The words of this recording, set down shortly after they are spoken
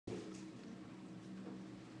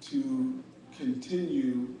to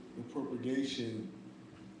continue the propagation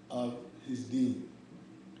of his deen.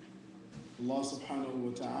 Allah subhanahu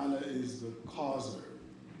wa ta'ala is the causer.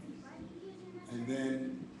 And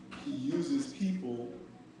then he uses people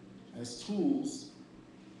as tools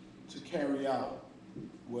to carry out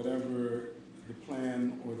whatever the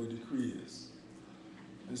plan or the decree is.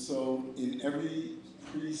 And so in every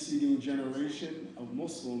preceding generation of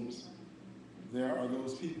Muslims, there are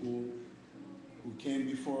those people who came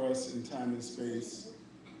before us in time and space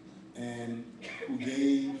and who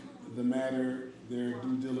gave the matter their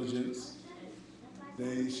due diligence.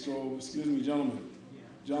 They strove, excuse me,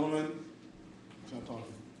 gentlemen, stop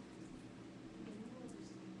talking.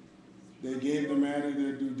 They gave the matter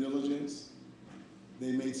their due diligence.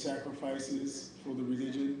 They made sacrifices for the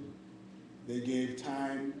religion. They gave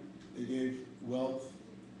time, they gave wealth,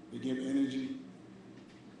 they gave energy,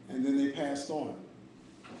 and then they passed on.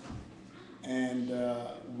 And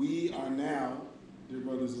we are now, dear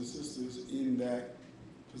brothers and sisters, in that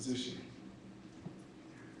position.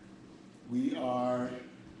 We are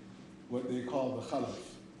what they call the khalaf.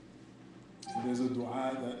 And there's a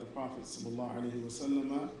dua that the Prophet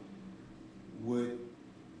ﷺ would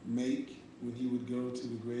make when he would go to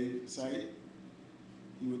the grave site.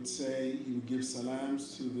 He would say, he would give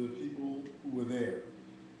salams to the people who were there.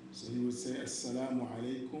 So he would say, Assalamu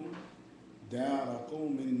alaikum, dara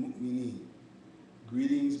qawmin mu'mineen.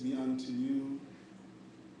 Greetings be unto you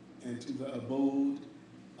and to the abode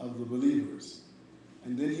of the believers.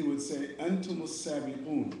 And then he would say, Antumus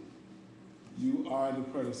sabiqun. You are the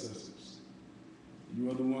predecessors. You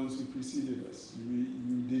are the ones who preceded us. You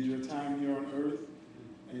did your time here on earth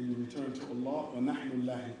and you returned to Allah. Wa nahnu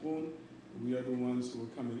lahiqun. We are the ones who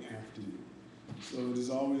are coming after you. So it is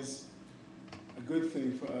always a good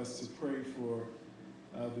thing for us to pray for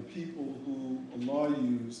the people who Allah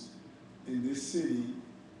used in this city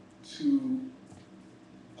to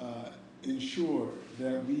ensure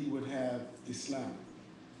that we would have Islam.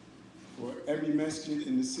 For every masjid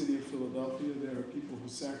in the city of Philadelphia, there are people who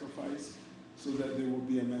sacrifice so that there will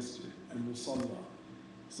be a masjid and musalla,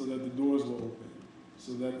 so that the doors were open,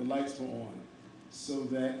 so that the lights were on, so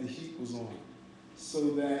that the heat was on,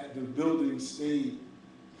 so that the building stayed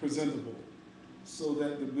presentable, so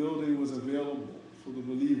that the building was available for the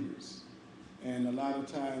believers. And a lot of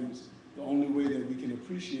times, the only way that we can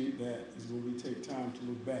appreciate that is when we take time to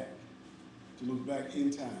look back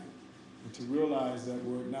in time, and to realize that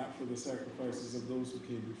were it not for the sacrifices of those who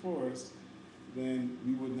came before us, then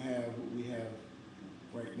we wouldn't have what we have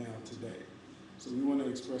right now today. So we want to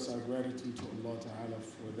express our gratitude to Allah Ta'ala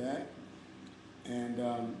for that.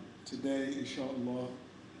 And today, inshallah,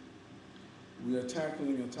 we are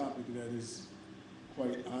tackling a topic that is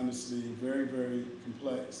quite honestly very, very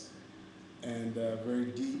complex and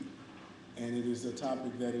very deep. And it is a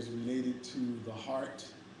topic that is related to the heart.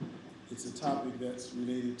 It's a topic that's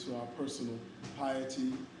related to our personal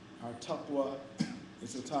piety, our taqwa.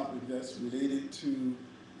 It's a topic that's related to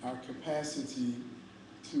our capacity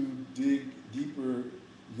to dig deeper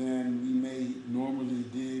than we may normally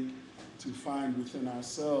dig, to find within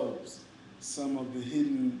ourselves some of the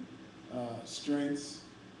hidden strengths,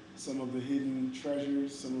 some of the hidden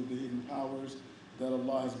treasures, some of the hidden powers that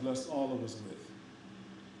Allah has blessed all of us with.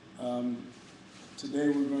 Today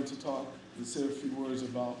we're going to talk and say a few words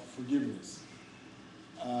about forgiveness.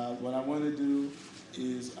 What I want to do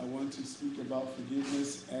is I want to speak about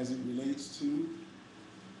forgiveness as it relates to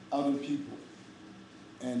other people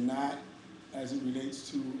and not as it relates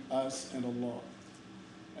to us and Allah.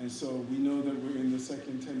 And so we know that we're in the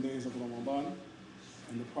second 10 days of Ramadan,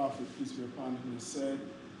 and the Prophet, peace be upon him, has said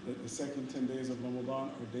that the second 10 days of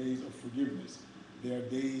Ramadan are days of forgiveness. They are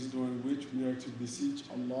days during which we are to beseech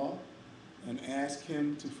Allah and ask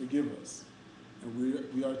Him to forgive us.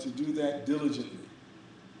 And we are to do that diligently.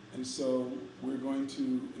 And so we're going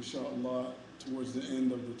to, inshallah, towards the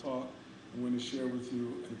end of the talk, I'm going to share with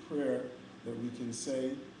you a prayer that we can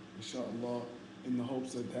say, inshallah, in the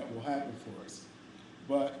hopes that that will happen for us.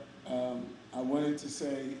 But I wanted to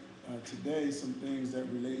say today some things that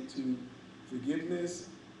relate to forgiveness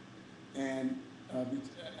and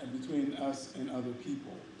between us and other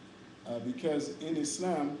people. Because in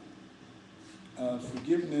Islam,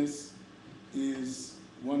 forgiveness is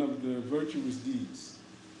one of the virtuous deeds.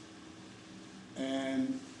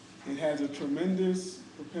 And it has a tremendous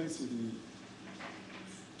propensity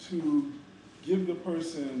to give the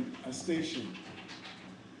person a station.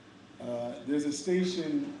 There's a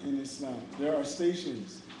station in Islam. There are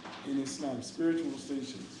stations in Islam, spiritual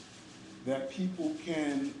stations, that people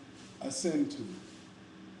can ascend to.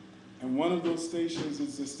 And one of those stations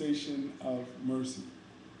is the station of mercy.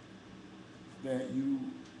 That you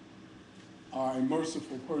are a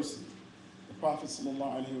merciful person. The Prophet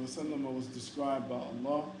ﷺ was described by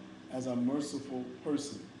Allah as a merciful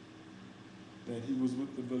person, that he was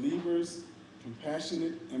with the believers,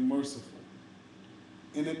 compassionate and merciful.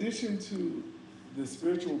 In addition to the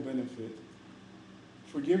spiritual benefit,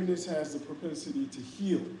 forgiveness has the propensity to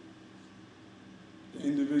heal the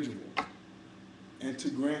individual and to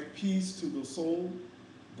grant peace to the soul,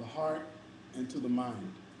 the heart, and to the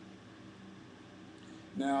mind.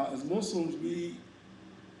 Now, as Muslims, we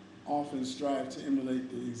often strive to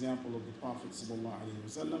emulate the example of the Prophet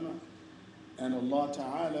ﷺ, and Allah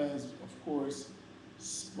Ta'ala has, of course,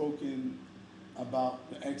 spoken about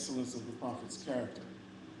the excellence of the Prophet's character.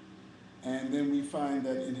 And then we find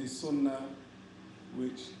that in his sunnah,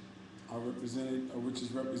 which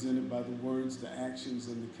is represented by the words, the actions,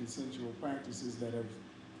 and the consensual practices that have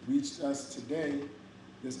reached us today,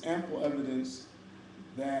 there's ample evidence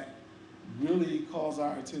that really calls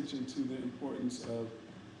our attention to the importance of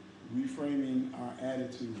reframing our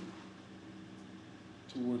attitude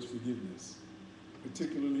towards forgiveness,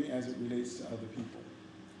 particularly as it relates to other people.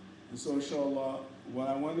 And so, inshallah, what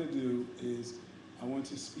I want to do is I want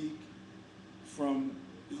to speak from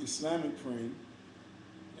the Islamic frame.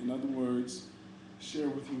 In other words, share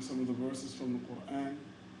with you some of the verses from the Quran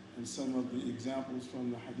and some of the examples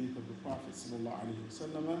from the hadith of the Prophet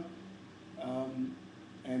ﷺ.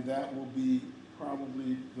 And that will be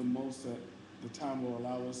probably the most that the time will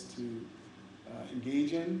allow us to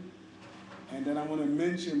engage in. And then I want to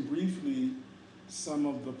mention briefly some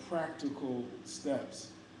of the practical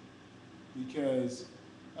steps, because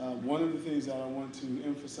one of the things that I want to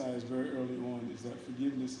emphasize very early on is that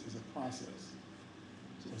forgiveness is a process.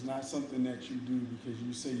 So it's not something that you do because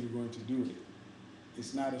you say you're going to do it.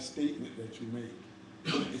 It's not a statement that you make.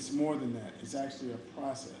 It's more than that. It's actually a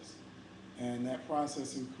process. And that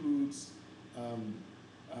process includes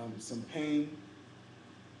some pain,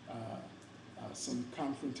 some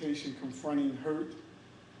confrontation, confronting hurt,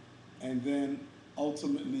 and then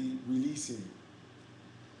ultimately releasing.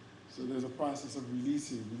 So there's a process of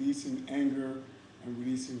releasing anger and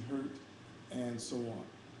releasing hurt and so on.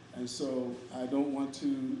 And so I don't want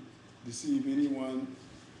to deceive anyone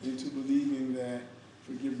into believing that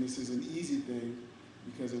forgiveness is an easy thing,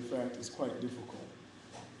 because in fact it's quite difficult.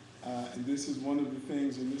 And this is one of the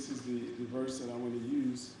things, and this is the verse that I want to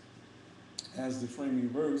use as the framing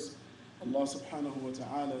verse. Allah subhanahu wa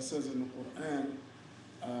ta'ala says in the Quran,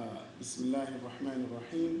 Bismillahir Rahmanir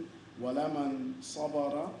Rahim, وَلَمَنْ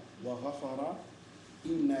صَبَرَ وَغَفَرَ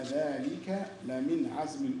إِنَّ ذَلِكَ لَمِنْ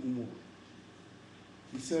عَزْمِ الْأُمُورِ.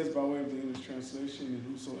 He says by way of the English translation, and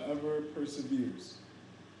whosoever perseveres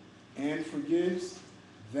and forgives,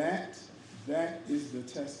 that is the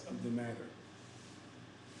test of the matter.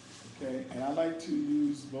 Okay, and I like to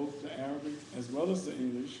use both the Arabic as well as the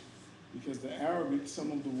English, because the Arabic,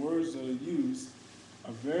 some of the words that are used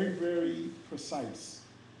are very, very precise.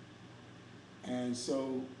 And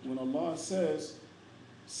so when Allah says,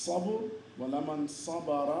 sabr, walaman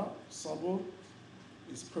sabara, sabr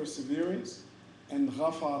is perseverance, and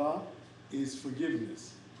ghafara is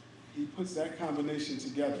forgiveness. He puts that combination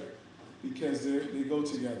together because they go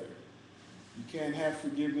together. You can't have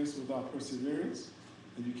forgiveness without perseverance,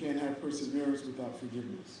 and you can't have perseverance without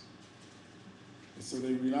forgiveness. And so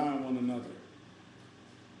they rely on one another.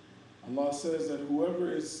 Allah says that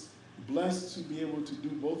whoever is blessed to be able to do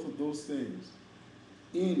both of those things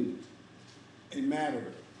in a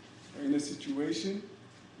matter or in a situation,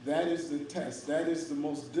 that is the test. That is the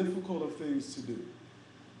most difficult of things to do.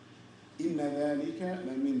 Inna dhalika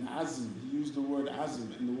la min azm. He used the word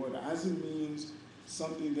azm, and the word azm means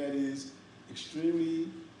something that is extremely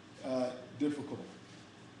difficult.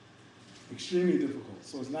 Extremely difficult.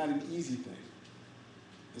 So it's not an easy thing.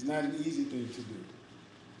 It's not an easy thing to do,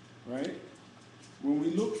 right? When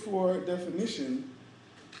we look for a definition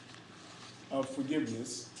of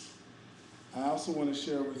forgiveness, I also want to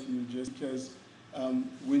share with you, just because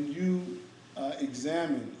when you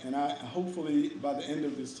examine, and hopefully by the end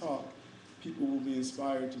of this talk, people will be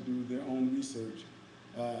inspired to do their own research,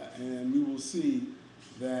 and we will see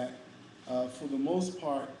that for the most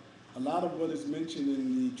part, a lot of what is mentioned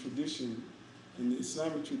in the tradition, in the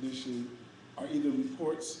Islamic tradition, are either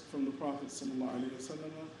reports from the Prophet ﷺ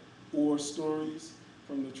or stories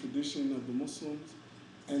from the tradition of the Muslims,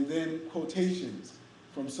 and then quotations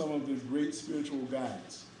from some of the great spiritual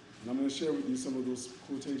guides. And I'm going to share with you some of those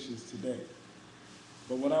quotations today.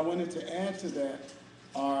 But what I wanted to add to that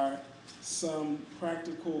are some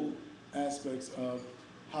practical aspects of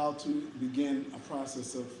how to begin a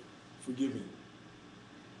process of forgiving.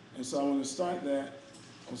 And so I want to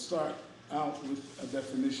start out with a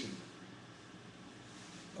definition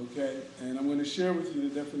Okay? And I'm going to share with you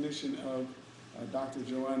the definition of Dr.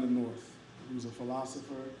 Joanna North, who's a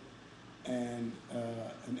philosopher and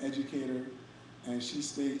an educator, and she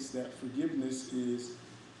states that forgiveness is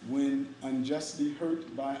when unjustly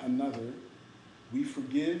hurt by another, we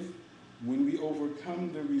forgive when we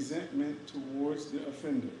overcome the resentment towards the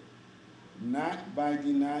offender, not by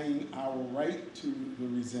denying our right to the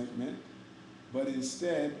resentment, but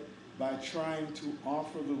instead by trying to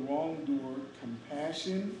offer the wrongdoer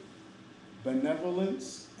compassion,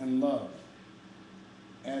 benevolence, and love.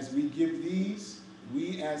 As we give these,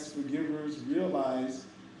 we as forgivers realize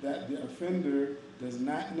that the offender does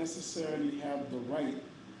not necessarily have the right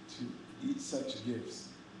to eat such gifts.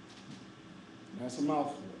 That's a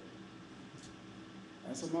mouthful.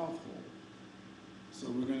 That's a mouthful. So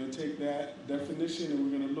we're going to take that definition and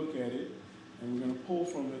we're going to look at it, and we're going to pull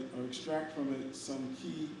from it or extract from it some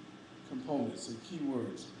key components, some key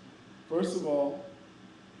words. First of all,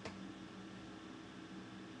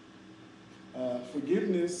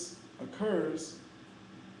 forgiveness occurs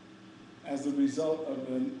as a result of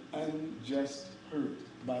an unjust hurt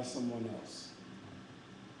by someone else.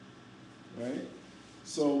 Right?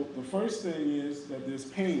 So the first thing is that there's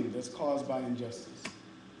pain that's caused by injustice.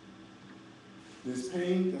 There's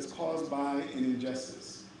pain that's caused by an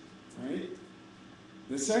injustice. Right?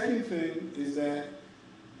 The second thing is that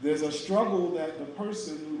there's a struggle that the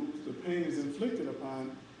person who the pain is inflicted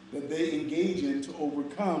upon, that they engage in to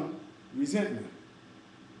overcome resentment.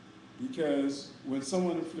 Because when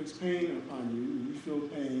someone inflicts pain upon you, you feel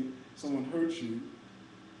pain, someone hurts you,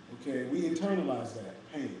 okay, we internalize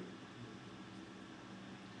that pain.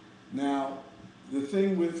 Now, the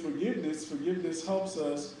thing with forgiveness, forgiveness helps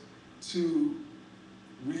us to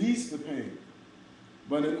release the pain.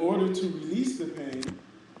 But in order to release the pain,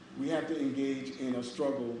 we have to engage in a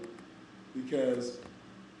struggle, because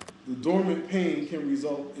the dormant pain can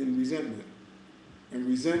result in resentment. And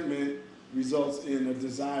resentment results in a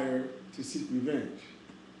desire to seek revenge.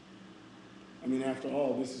 I mean, after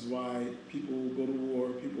all, this is why people go to war,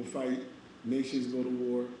 people fight, nations go to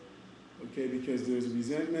war, okay, because there's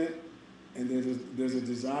resentment and there's a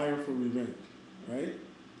desire for revenge, right?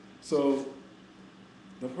 So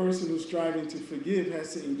the person who's striving to forgive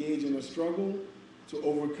has to engage in a struggle to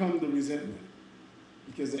overcome the resentment,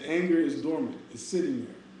 because the anger is dormant, it's sitting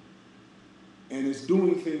there. And it's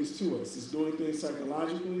doing things to us. It's doing things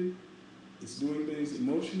psychologically, it's doing things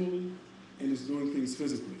emotionally, and it's doing things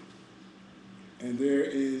physically. And there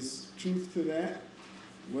is truth to that,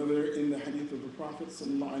 whether in the hadith of the Prophet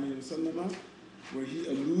ﷺ, where he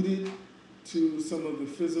alluded to some of the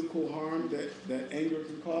physical harm that anger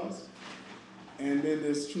can cause. And then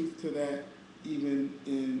there's truth to that even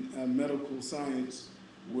in medical science,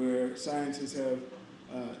 where scientists have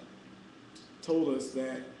told us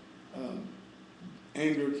that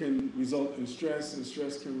anger can result in stress, and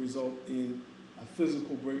stress can result in a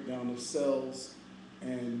physical breakdown of cells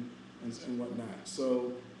and whatnot.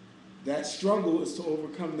 So that struggle is to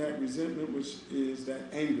overcome that resentment, which is that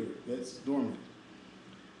anger that's dormant.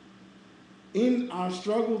 In our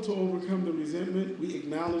struggle to overcome the resentment, we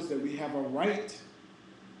acknowledge that we have a right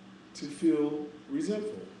to feel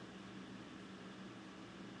resentful.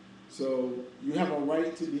 So you have a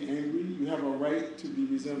right to be angry, you have a right to be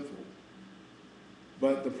resentful.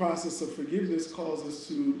 But the process of forgiveness calls us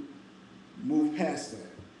to move past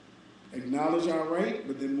that. Acknowledge our right,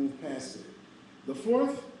 but then move past it. The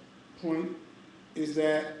fourth point is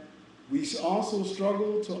that we also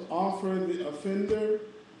struggle to offer the offender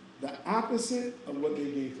the opposite of what they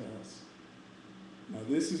gave to us. Now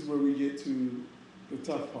this is where we get to the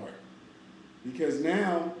tough part. Because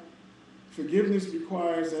now, forgiveness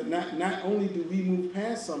requires that not only do we move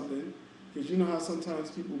past something, because you know how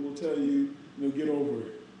sometimes people will tell you, get over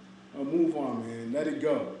it, or move on, man, let it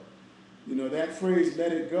go. That phrase,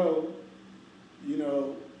 let it go,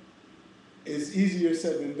 is easier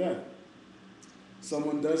said than done.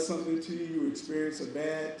 Someone does something to you, you experience a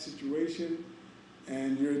bad situation,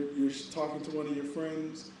 and you're talking to one of your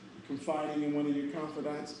friends, confiding in one of your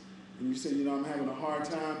confidants, and you say, I'm having a hard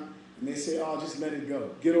time, and they say, oh, just let it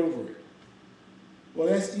go, get over it. Well,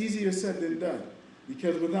 that's easier said than done,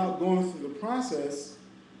 because without going through the process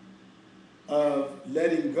of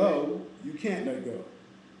letting go, you can't let go.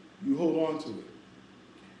 You hold on to it.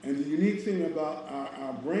 And the unique thing about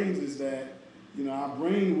our brains is that, our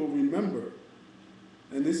brain will remember.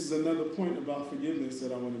 And this is another point about forgiveness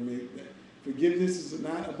that I want to make, that forgiveness is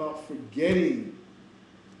not about forgetting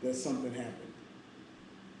that something happened.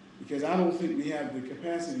 Because I don't think we have the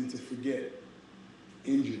capacity to forget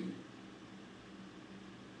injury.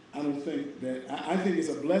 I think it's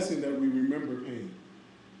a blessing that we remember pain.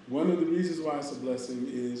 One of the reasons why it's a blessing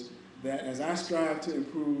is that as I strive to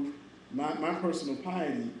improve my personal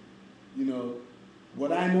piety, you know,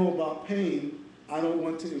 what I know about pain, I don't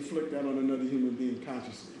want to inflict that on another human being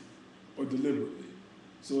consciously or deliberately.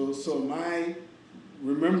 So my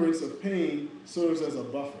remembrance of pain serves as a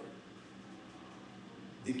buffer.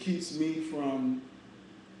 It keeps me from,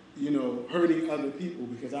 you know, hurting other people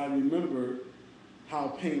because I remember how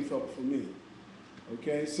pain felt for me.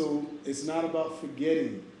 Okay, so it's not about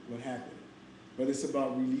forgetting what happened, but it's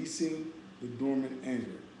about releasing the dormant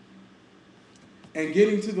anger and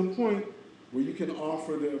getting to the point where you can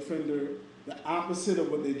offer the offender the opposite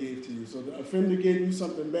of what they gave to you. So the offender gave you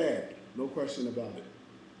something bad, no question about it.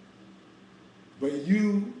 But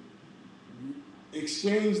you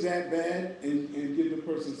exchange that bad and give the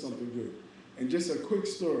person something good. And just a quick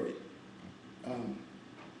story.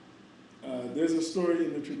 There's a story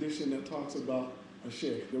in the tradition that talks about a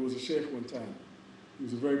sheikh. There was a sheikh one time. He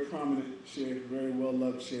was a very prominent sheikh, very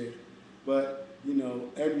well-loved sheikh. But, you know,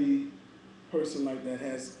 every person like that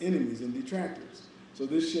has enemies and detractors. So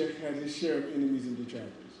this sheikh had his share of enemies and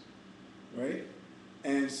detractors, right?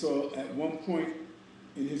 And so at one point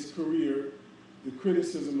in his career, the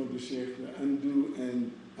criticism of the sheikh, the undue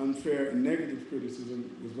and unfair and negative criticism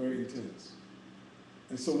was very intense.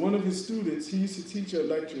 And so one of his students, he used to teach a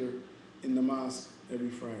lecture in the mosque every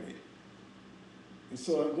Friday. And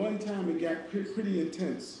so at one time it got pretty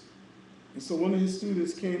intense. And so one of his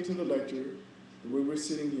students came to the lecture, where we're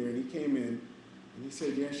sitting here, and he came in, and he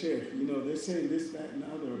said, yeah, Sheikh, you know, they're saying this, that, and the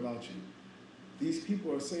other about you. These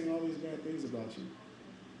people are saying all these bad things about you.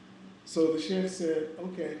 So the Sheikh said,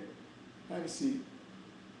 okay, have a seat.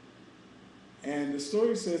 And the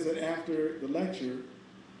story says that after the lecture,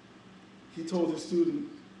 he told his student,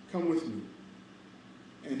 come with me.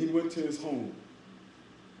 And he went to his home.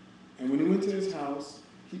 And when he went to his house,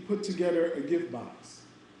 he put together a gift box.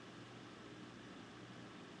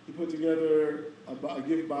 He put together a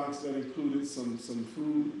gift box that included some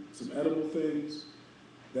food, some edible things,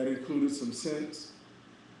 that included some scents,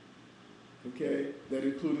 okay, that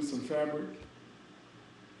included some fabric,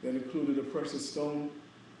 that included a precious stone.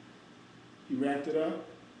 He wrapped it up,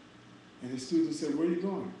 and his student said, where are you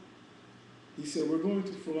going? He said, we're going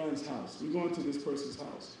to Fulan's house. We're going to this person's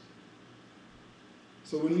house.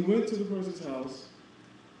 So when he went to the person's house,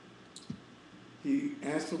 he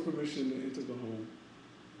asked for permission to enter the home.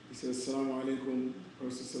 He said, Assalamu alaikum. The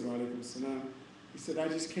person said, wa alaikum assalam. He said, I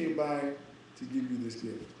just came by to give you this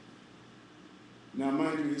gift. Now,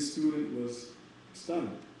 mind you, his student was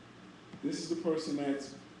stunned. This is the person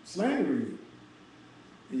that's slandering you,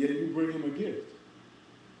 and yet you bring him a gift.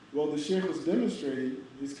 Well, the sheikh was demonstrating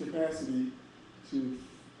his capacity to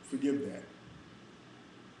forgive that.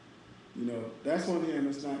 You know, that's on him,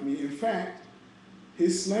 it's not me. In fact,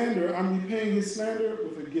 his slander, I'm repaying his slander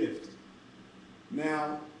with a gift.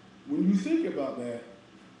 Now, when you think about that,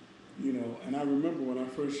 you know, and I remember when I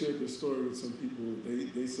first shared this story with some people,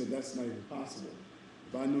 they said that's not even possible.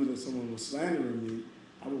 If I knew that someone was slandering me,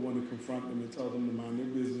 I would want to confront them and tell them to mind their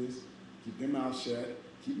business, keep their mouth shut,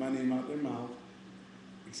 keep my name out their mouth,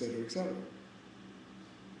 et cetera, et cetera.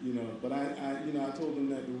 You know, but I told them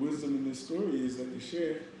that the wisdom in this story is that the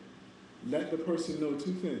sheikh let the person know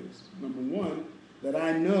two things. Number one, that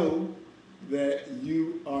I know that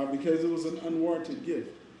you are, because it was an unwarranted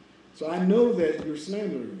gift. So I know that you're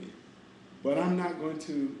slandering me, but I'm not going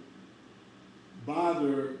to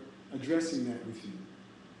bother addressing that with you.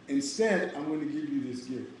 Instead, I'm going to give you this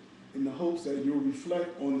gift in the hopes that you'll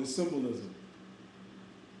reflect on the symbolism.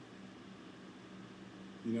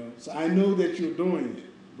 You know, so I know that you're doing it,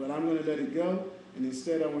 but I'm going to let it go, and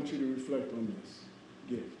instead I want you to reflect on this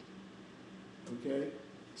gift. Okay?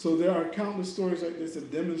 So there are countless stories like this that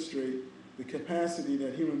demonstrate the capacity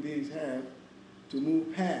that human beings have to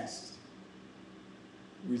move past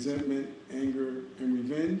resentment, anger, and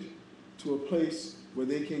revenge to a place where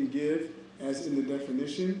they can give, as in the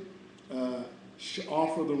definition,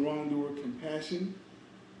 offer the wrongdoer compassion,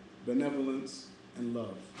 benevolence, and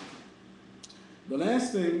love. The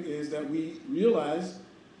last thing is that we realize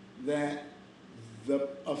that the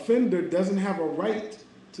offender doesn't have a right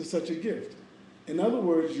to such a gift. In other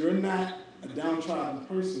words, you're not a downtrodden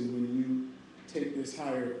person when you take this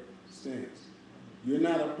higher stance. You're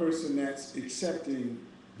not a person that's accepting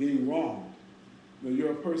being wronged. No,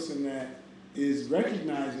 you're a person that is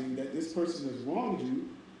recognizing that this person has wronged you,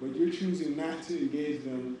 but you're choosing not to engage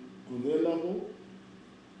them on their level,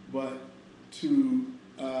 but to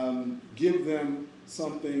give them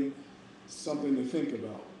something to think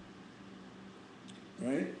about,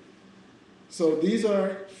 right? So these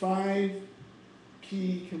are 5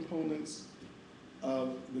 key components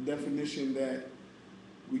of the definition that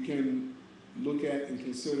we can look at and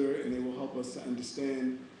consider, and it will help us to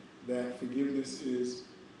understand that forgiveness is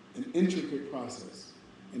an intricate process,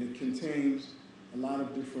 and it contains a lot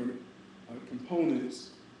of different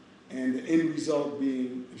components, and the end result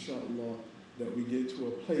being, inshallah, that we get to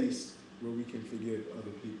a place where we can forgive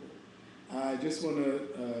other people. I just want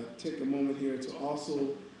to take a moment here to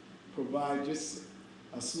also provide just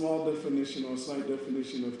a small definition or a slight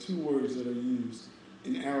definition of two words that are used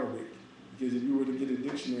in Arabic. Because if you were to get a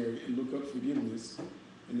dictionary and look up forgiveness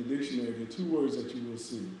in the dictionary, there are two words that you will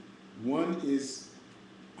see. One is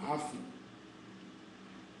afu,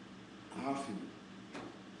 afu,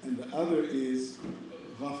 and the other is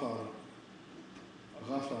ghafara,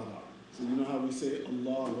 ghafara. So you know how we say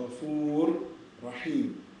Allah Ghafoor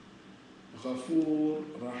Rahim, Ghafoor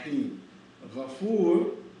Rahim.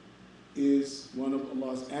 Ghafoor is one of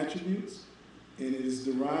Allah's attributes, and it is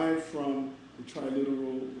derived from the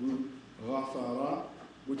triliteral root ghafara,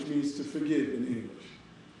 which means to forgive in English.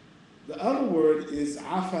 The other word is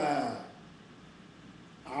afa.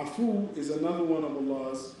 Afu is another one of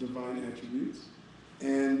Allah's divine attributes,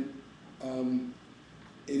 and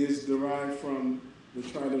it is derived from the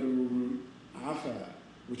triliteral root afa,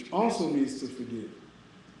 which also means to forgive.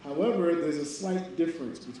 However, there's a slight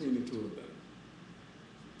difference between the two of them.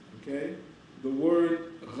 Okay? The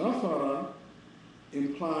word ghafara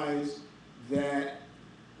implies that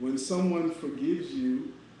when someone forgives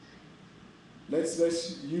you, let's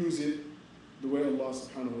use it the way Allah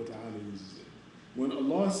subhanahu wa ta'ala uses it. When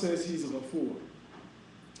Allah says He's Ghafoor,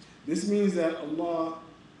 this means that Allah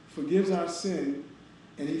forgives our sin,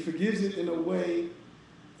 and He forgives it in a way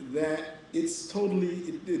that it's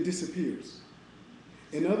totally, it disappears.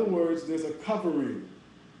 In other words, there's a covering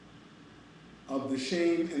of the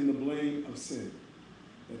shame and the blame of sin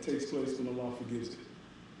that takes place when Allah forgives it.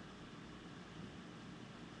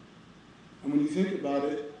 And when you think about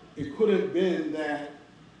it, it could have been that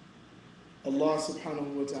Allah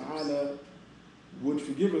subhanahu wa ta'ala would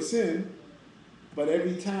forgive a sin, but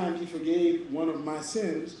every time He forgave one of my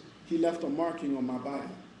sins, He left a marking on my body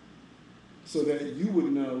so that you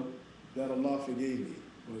would know that Allah forgave me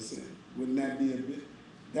for a sin. Wouldn't that be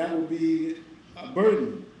that would be a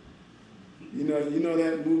burden? You know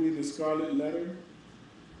that movie, The Scarlet Letter,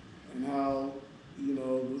 and how, you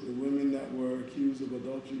know, the women that were accused of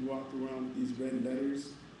adultery walked around with these red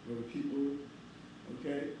letters for the people,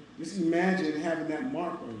 okay? Just imagine having that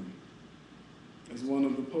mark on you, as one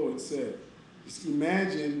of the poets said. Just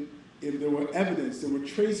imagine if there were evidence, there were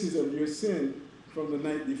traces of your sin from the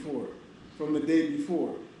night before, from the day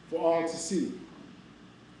before, for all to see.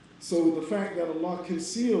 So the fact that Allah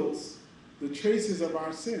conceals the traces of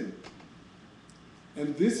our sin,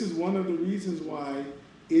 and this is one of the reasons why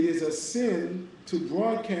it is a sin to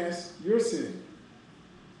broadcast your sin.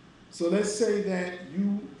 So let's say that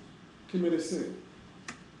you commit a sin.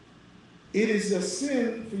 It is a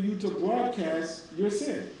sin for you to broadcast your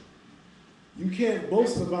sin. You can't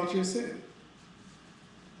boast about your sin.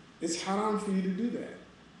 It's haram for you to do that.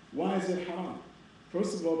 Why is it haram?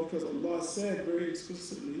 First of all, because Allah said very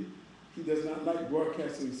explicitly, He does not like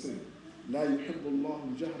broadcasting sin. لا يحب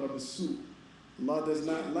الله الجهر بالسوء. Allah does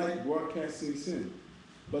not like broadcasting sin.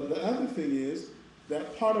 But the other thing is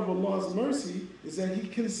that part of Allah's mercy is that He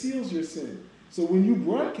conceals your sin. So when you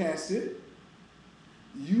broadcast it,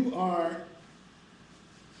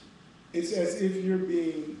 it's as if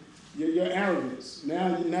you're arrogance.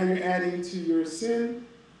 Now you're adding to your sin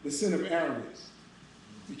the sin of arrogance,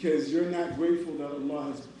 because you're not grateful that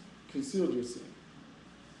Allah has concealed your sin.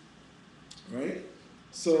 Right?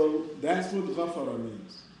 So that's what ghafara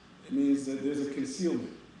means. It means that there's a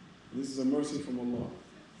concealment. This is a mercy from Allah.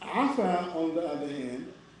 Afa, on the other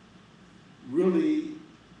hand, really,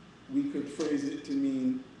 we could phrase it to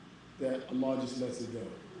mean that Allah just lets it go.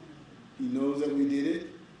 He knows that we did it,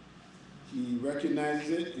 He recognizes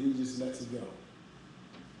it, and He just lets it go.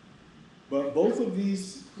 But both of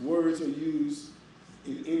these words are used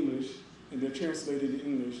in English, and they're translated in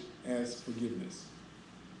English as forgiveness.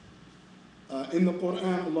 In the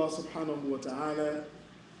Quran, Allah subhanahu wa ta'ala,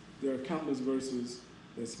 there are countless verses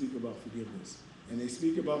that speak about forgiveness. And they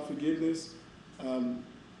speak about forgiveness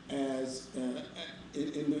as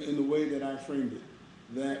in the way that I framed it.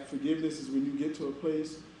 That forgiveness is when you get to a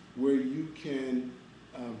place where you can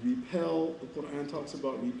repel. The Quran talks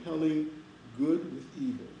about repelling good with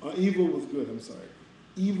evil. Evil with good, I'm sorry.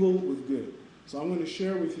 Evil with good. So I'm going to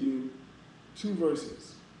share with you two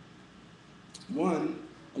verses. One,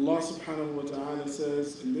 Allah subhanahu wa ta'ala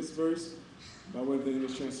says in this verse, by way of the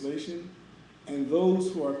English translation, and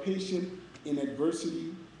those who are patient in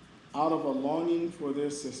adversity out of a longing for their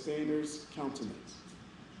sustainer''s countenance.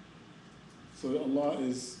 So Allah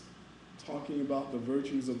is talking about the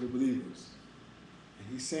virtues of the believers. And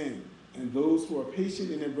He's saying, and those who are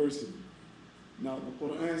patient in adversity. Now, the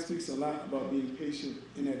Quran speaks a lot about being patient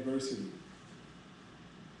in adversity.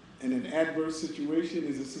 And an adverse situation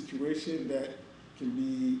is a situation that can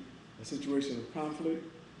be a situation of conflict,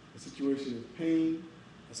 a situation of pain,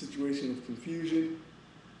 a situation of confusion.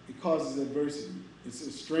 It causes adversity. It's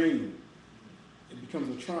a strain. It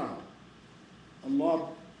becomes a trial. Allah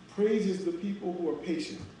praises the people who are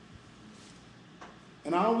patient.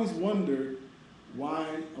 And I always wondered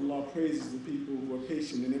why Allah praises the people who are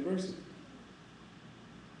patient in adversity.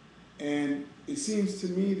 And it seems to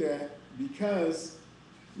me that because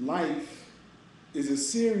life is a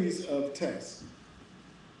series of tests.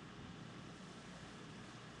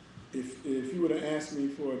 If you were to ask me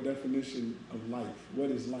for a definition of life, what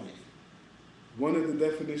is life? One of the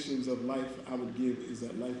definitions of life I would give is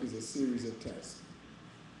that life is a series of tests.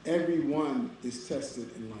 Everyone is tested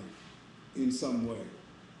in life in some way.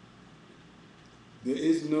 There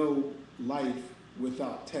is no life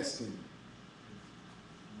without testing.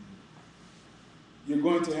 You're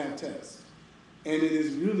going to have tests. And it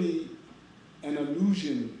is really an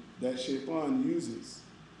illusion that Shaitan uses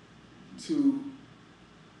to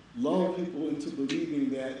lull people into believing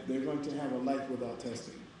that they're going to have a life without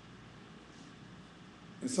testing.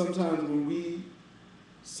 And sometimes when we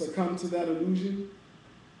succumb to that illusion,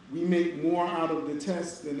 we make more out of the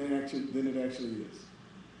test than it actually is.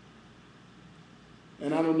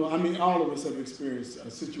 And I don't know, I mean, all of us have experienced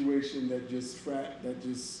a situation that just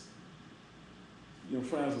frazzles you.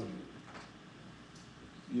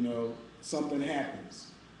 You know, something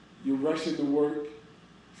happens. You're rushing to work,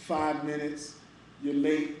 5 minutes, you're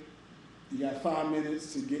late, you got 5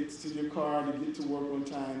 minutes to get to your car, to get to work on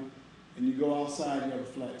time, and you go outside, you have a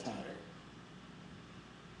flat tire.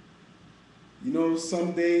 You know,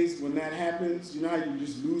 some days when that happens, you know how you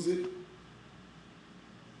just lose it?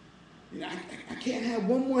 You know, I can't have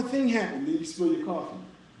one more thing happen, then you spill your coffee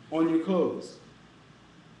on your clothes.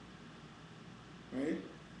 Right?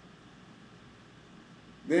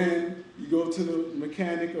 Then you go to the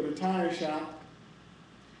mechanic or the tire shop,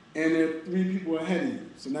 and there are 3 people ahead of you.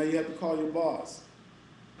 So now you have to call your boss.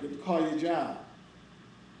 You have to call your job.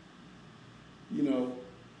 You know,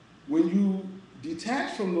 when you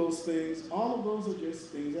detach from those things, all of those are just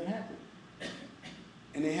things that happen.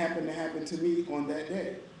 And they happen to happen to me on that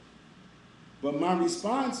day. But my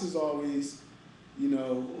response is always, you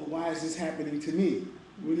know, why is this happening to me?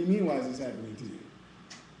 What do you mean, why is this happening to you?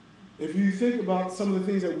 If you think about some of the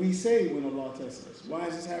things that we say when Allah tests us, why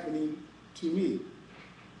is this happening to me?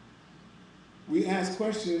 We ask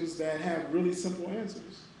questions that have really simple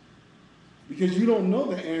answers. Because you don't know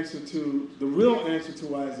the answer to, the real answer to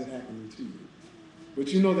why is it happening to you. But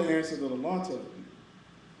you know the answer that Allah tells you.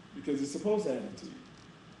 Because it's supposed to happen to you.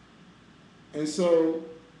 And so,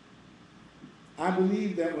 I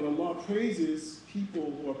believe that when Allah praises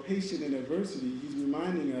people who are patient in adversity, He's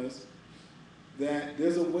reminding us that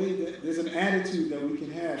there's a way, that there's an attitude that we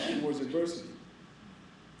can have towards adversity.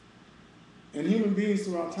 And human beings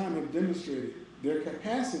throughout time have demonstrated their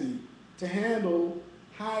capacity to handle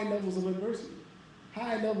high levels of adversity,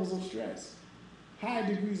 high levels of stress, high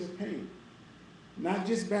degrees of pain. Not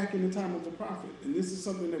just back in the time of the Prophet. And this is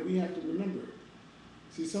something that we have to remember.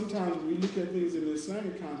 See, sometimes when we look at things in the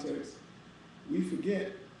Islamic context, we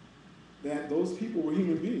forget that those people were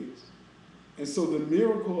human beings. And so the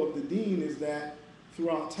miracle of the deen is that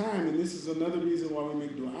throughout time, and this is another reason why we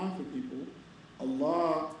make dua for people,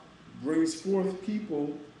 Allah brings forth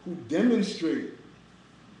people who demonstrate,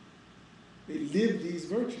 they live these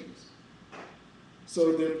virtues.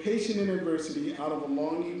 So they're patient in adversity out of a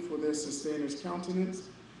longing for their sustainer's countenance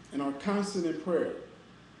and are constant in prayer.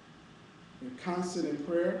 They're constant in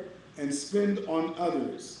prayer and spend on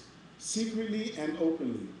others, secretly and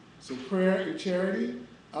openly. So prayer and charity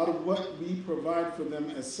out of what we provide for them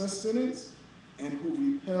as sustenance, and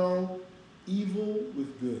who repel evil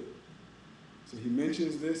with good. So he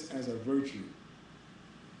mentions this as a virtue.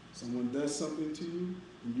 Someone does something to you,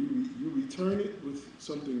 and you return it with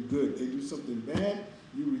something good. They do something bad,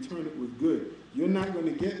 you return it with good. You're not going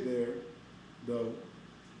to get there, though,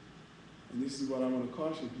 and this is what I want to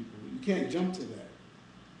caution people. You can't jump to that.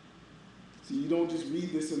 See, you don't just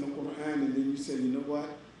read this in the Quran and then you say, you know what,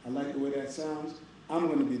 I like the way that sounds, I'm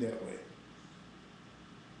going to be that way.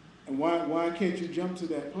 And why can't you jump to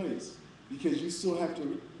that place? Because you still have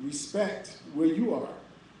to respect where you are.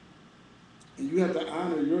 And you have to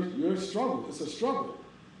honor your struggle. It's a struggle.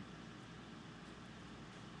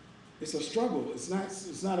 It's a struggle. It's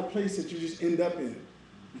not a place that you just end up in.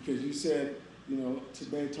 Because you said, you know,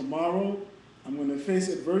 today, tomorrow, I'm going to face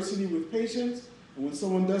adversity with patience, and when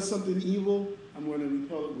someone does something evil, I'm going to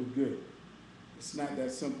repel it with good. It's not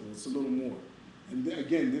that simple. It's a little more. And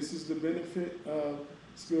again, this is the benefit of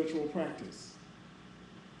spiritual practice.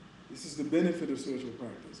 This is the benefit of spiritual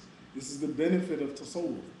practice. This is the benefit of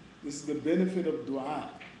tasawwuf. This is the benefit of dua.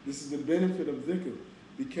 This is the benefit of dhikr,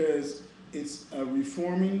 because it's a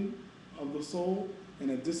reforming of the soul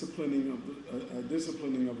and a disciplining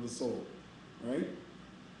of the soul, right?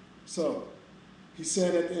 So, he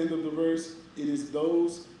said at the end of the verse, it is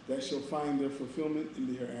those that shall find their fulfillment in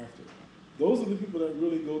the hereafter. Those are the people that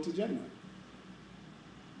really go to Jannah.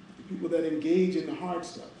 The people that engage in the hard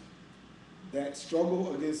stuff, that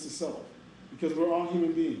struggle against the self, because we're all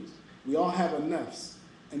human beings. We all have a nafs,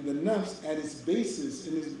 and the nafs at its basis,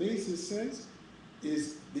 in its basis sense,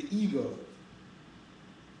 is the ego,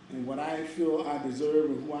 and what I feel I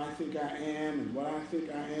deserve, and who I think I am, and what I think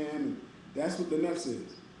I am, and that's what the nafs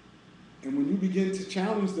is. And when you begin to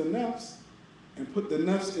challenge the nafs and put the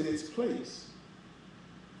nafs in its place,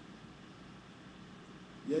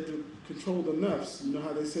 you have to control the nafs. You know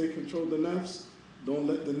how they say control the nafs? Don't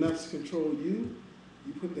let the nafs control you.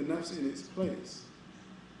 You put the nafs in its place,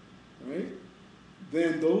 right?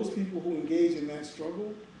 Then those people who engage in that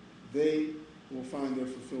struggle, they will find their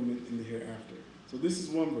fulfillment in the hereafter. So this is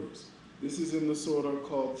one verse. This is in the surah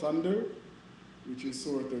called Thunder, which is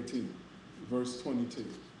Surah 13, verse 22.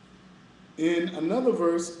 In another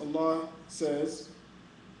verse, Allah says,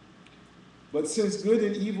 but since good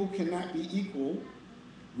and evil cannot be equal,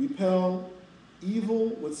 repel evil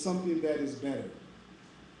with something that is better.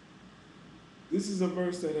 This is a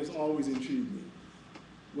verse that has always intrigued me.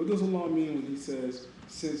 What does Allah mean when he says,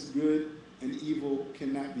 since good and evil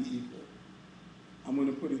cannot be equal? I'm going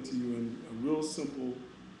to put it to you in a real simple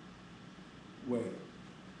way.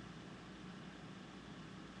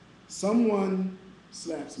 Someone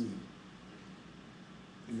slaps me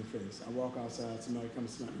in the face. I walk outside, somebody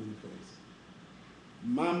comes slap me in the face.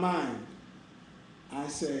 My mind, I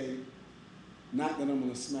say, not that I'm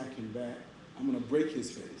going to smack him back, I'm going to break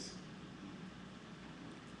his face.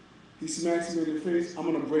 He smacks me in the face, I'm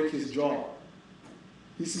going to break his jaw.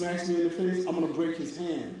 He smacks me in the face, I'm going to break his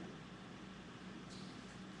hand.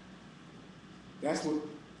 That's what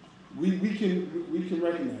we can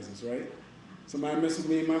recognize this, right? Somebody messes with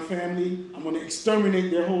me and my family, I'm going to exterminate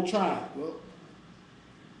their whole tribe. Well,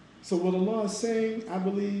 so what Allah is saying, I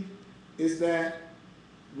believe, is that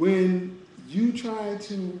when you try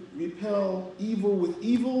to repel evil with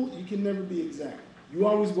evil, you can never be exact. You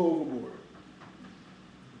always go overboard.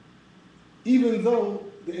 Even though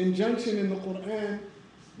the injunction in the Quran,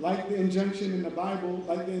 like the injunction in the Bible,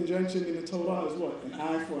 like the injunction in the Torah is what? An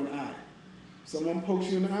eye for an eye. Someone pokes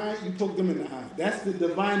you in the eye, you poke them in the eye. That's the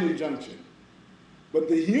divine injunction. But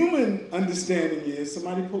the human understanding is,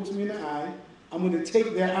 somebody pokes me in the eye, I'm going to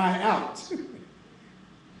take their eye out.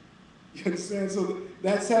 You understand? So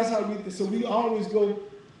that's how we always go.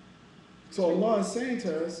 So Allah is saying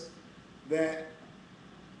to us that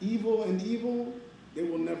evil and evil, they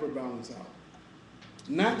will never balance out.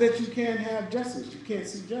 Not that you can't have justice, you can't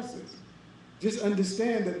see justice. Just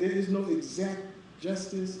understand that there is no exact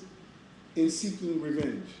justice in seeking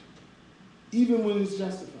revenge, even when it's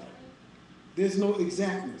justified. There's no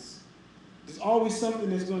exactness. There's always something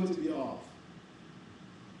that's going to be off.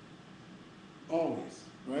 Always,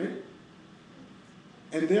 right?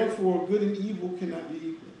 And therefore, good and evil cannot be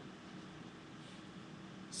equal.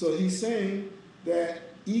 So he's saying that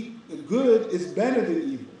good is better than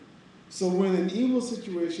evil. So when an evil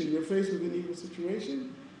situation, you're faced with an evil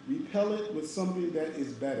situation, repel it with something that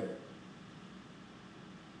is better.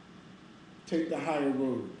 Take the higher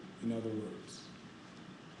road, in other words.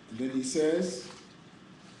 And then he says,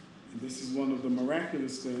 and this is one of the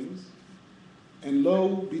miraculous things, and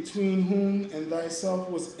lo, between whom and thyself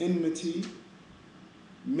was enmity,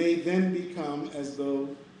 may then become as though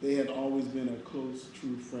they had always been a close,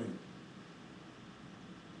 true friend.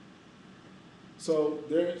 So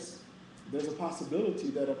there's a possibility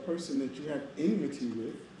that a person that you have enmity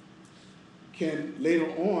with can later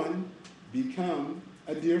on become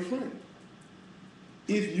a dear friend.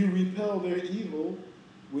 If you repel their evil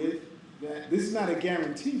with that. This is not a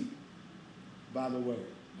guarantee, by the way.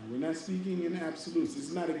 Now, we're not speaking in absolutes. This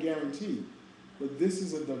is not a guarantee. But this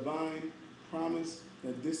is a divine promise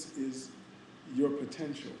that this is your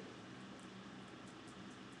potential.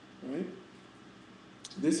 Right?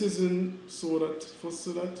 This is in Surah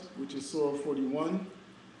Fussilat, which is Surah 41,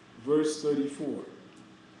 verse 34.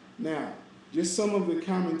 Now, just some of the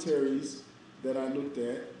commentaries that I looked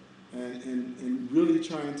at and really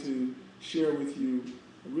trying to share with you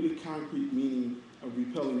a really concrete meaning of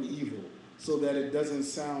repelling evil so that it doesn't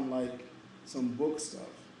sound like some book stuff,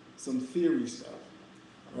 some theory stuff,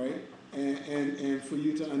 right? And for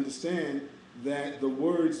you to understand that the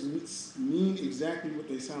words mean exactly what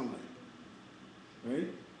they sound like, right?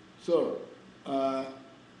 So,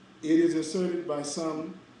 it is asserted by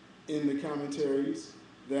some in the commentaries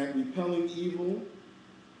that repelling evil,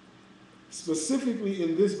 specifically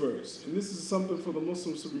in this verse, and this is something for the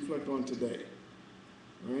Muslims to reflect on today,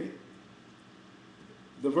 right?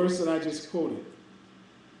 The verse that I just quoted,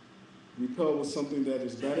 repel with something that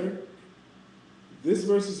is better. This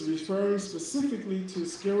verse is referring specifically to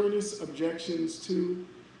scurrilous objections to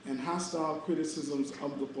and hostile criticisms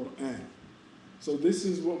of the Quran. So this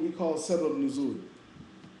is what we call sabab nuzul.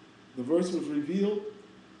 The verse was revealed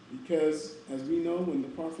because, as we know, when the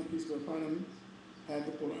Prophet, peace be upon him, had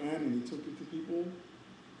the Quran and he took it to people,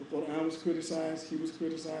 the Quran was criticized, he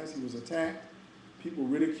was attacked, people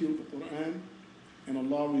ridiculed the Quran, and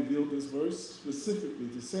Allah revealed this verse specifically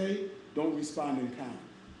to say, don't respond in kind.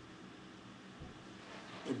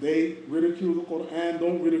 If they ridicule the Quran,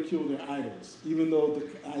 don't ridicule their idols. Even though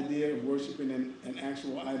the idea of worshiping an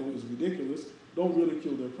actual idol is ridiculous, don't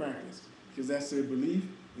ridicule their practice, because that's their belief,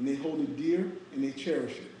 and they hold it dear, and they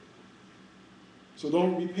cherish it. So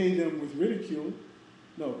don't repay them with ridicule.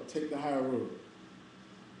 No, take the higher road.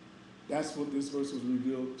 That's what this verse was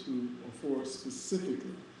revealed to or for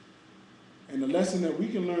specifically. And the lesson that we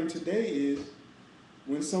can learn today is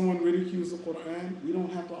when someone ridicules the Quran, we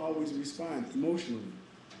don't have to always respond emotionally.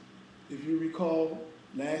 If you recall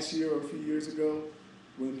last year or a few years ago,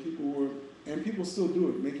 when people were, and people still do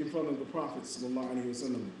it, making fun of the Prophet ﷺ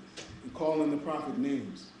and calling the Prophet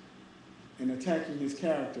names and attacking his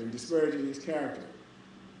character and disparaging his character.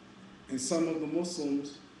 And some of the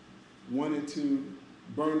Muslims wanted to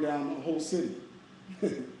burn down a whole city,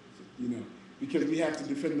 because we have to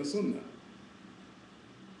defend the Sunnah.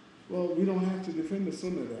 Well, we don't have to defend the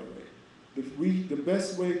Sunnah that way. The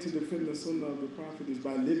best way to defend the Sunnah of the Prophet is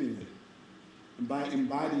by living it and by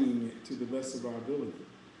embodying it to the best of our ability,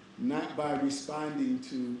 not by responding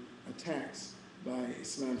to attacks by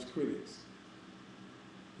Islam's critics.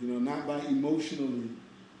 Not by emotionally,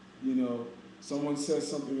 someone says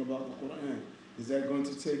something about the Quran. Is that going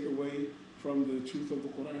to take away from the truth of the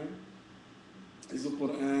Quran? Is the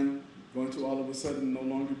Quran going to all of a sudden no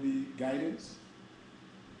longer be guidance?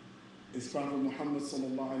 Is Prophet Muhammad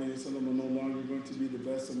ﷺ no longer going to be the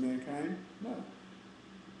best of mankind? No.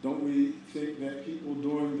 Don't we think that people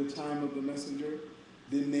during the time of the Messenger,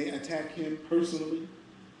 didn't they attack him personally?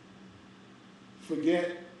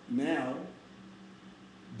 Forget now,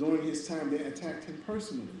 during his time they attacked him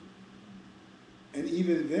personally. And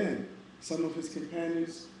even then, some of his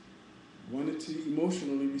companions wanted to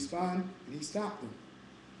emotionally respond, and he stopped them.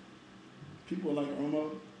 People like Umar,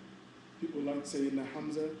 people like Sayyidina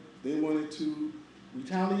Hamza, they wanted to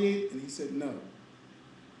retaliate, and he said no.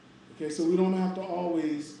 Okay, so we don't have to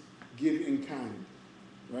always give in kind,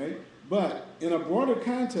 right? But in a broader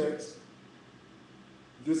context,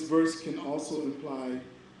 this verse can also imply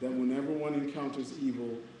that whenever one encounters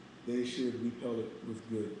evil, they should repel it with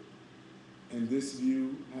good. And this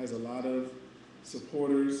view has a lot of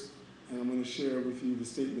supporters, and I'm going to share with you the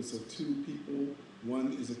statements of two people.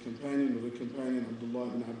 One is a companion of the companion, Abdullah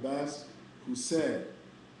ibn Abbas, who said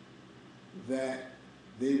that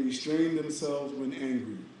they restrain themselves when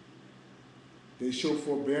angry. They show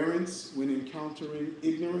forbearance when encountering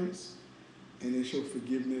ignorance, and they show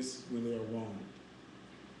forgiveness when they are wronged.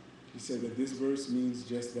 He said that this verse means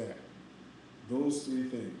just that. Those three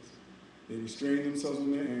things. They restrain themselves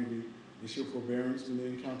when they're angry, they show forbearance when they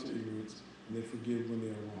encounter ignorance, and they forgive when they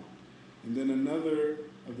are wronged. And then another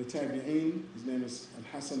of the Tabi'een, his name is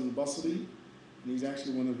Al-Hasan al-Basri, and he's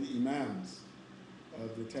actually one of the Imams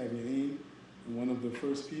of the Tabi'een, and one of the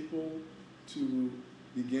first people to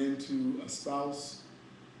begin to espouse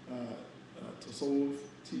tasawwuf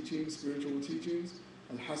teachings, spiritual teachings.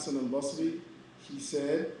 Al-Hasan al-Basri, he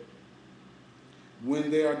said,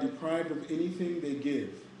 when they are deprived of anything, they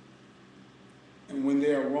give. And when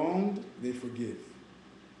they are wronged, they forgive.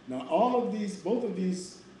 Now, both of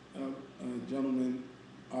these gentlemen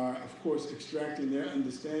are, of course, extracting their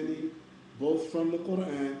understanding both from the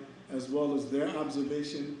Quran as well as their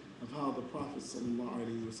observation of how the Prophet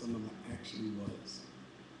ﷺ actually was.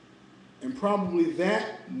 And probably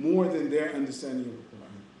that more than their understanding of the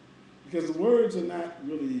Quran. Because the words are not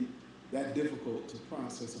really that difficult to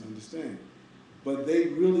process and understand. But they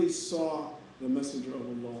really saw the Messenger of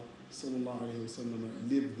Allah ﷺ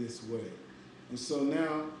live this way. And so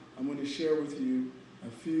now I'm going to share with you a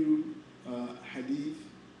few hadith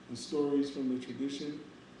and stories from the tradition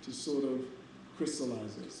to sort of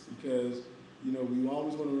crystallize this. Because, we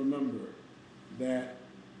always want to remember that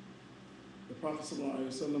the Prophet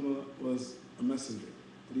ﷺ was a messenger,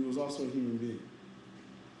 but he was also a human being.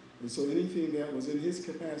 And so anything that was in his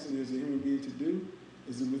capacity as a human being to do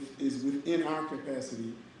is within our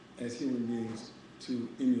capacity as human beings to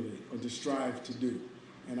emulate or to strive to do.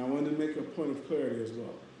 And I want to make a point of clarity as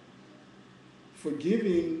well.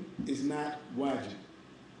 Forgiving is not wajib,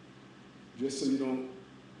 just so you don't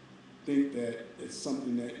think that it's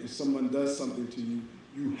something that if someone does something to you,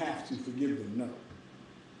 you have to forgive them. No.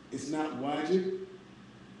 It's not wajib.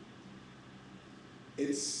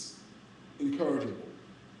 It's encourageable.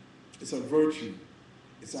 It's a virtue.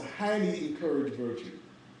 It's a highly encouraged virtue.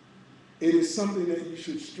 It is something that you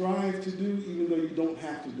should strive to do even though you don't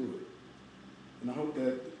have to do it. And I hope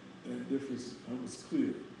that difference was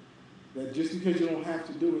clear. That just because you don't have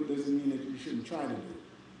to do it doesn't mean that you shouldn't try to do it.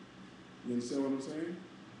 You understand what I'm saying?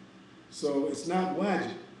 So it's not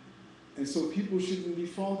wajib. And so people shouldn't be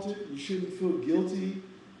faulted. You shouldn't feel guilty.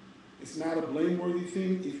 It's not a blameworthy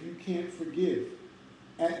thing if you can't forgive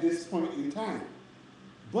at this point in time.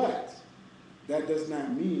 But that does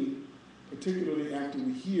not mean, particularly after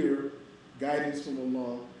we hear guidance from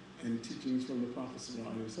Allah and teachings from the Prophet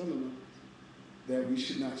ﷺ, that we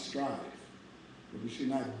should not strive, that we should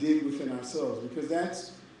not dig within ourselves, because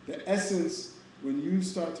that's the essence when you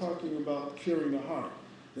start talking about curing the heart.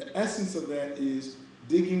 The essence of that is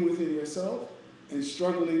digging within yourself and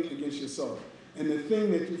struggling against yourself. And the thing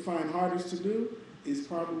that you find hardest to do is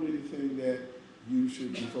probably the thing that you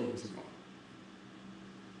should be focusing on.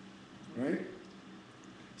 Right?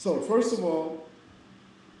 So, first of all,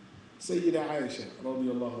 Sayyida Aisha,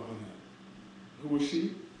 radiallahu anha. Who was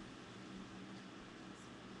she?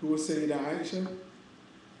 Who was Sayyida Aisha?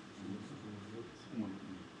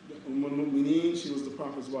 She was the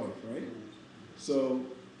Prophet's wife, right? So,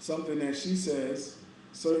 something that she says,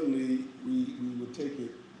 certainly we would take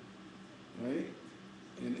it, right?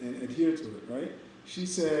 And adhere to it, right? She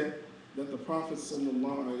said that the Prophet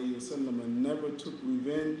ﷺ never took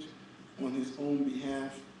revenge on his own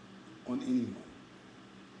behalf on anyone.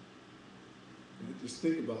 Just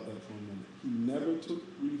think about that for a moment. He never took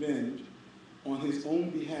revenge on his own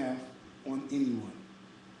behalf on anyone.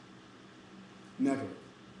 Never.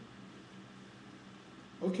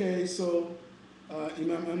 Okay, so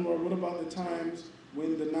Imam Anwar, what about the times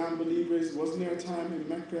when the non-believers, wasn't there a time in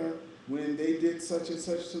Mecca when they did such and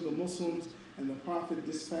such to the Muslims and the Prophet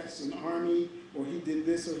dispatched an army, or he did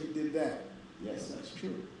this or he did that? Yes, that's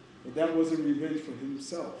true. But that wasn't revenge for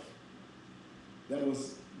himself. That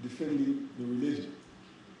was defending the religion.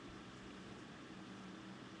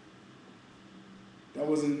 That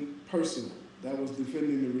wasn't personal. That was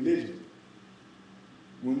defending the religion.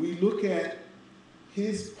 When we look at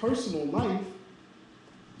his personal life,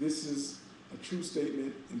 this is a true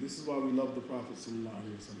statement, and this is why we love the Prophet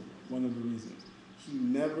ﷺ. One of the reasons. He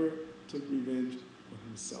never took revenge for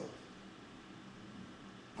himself.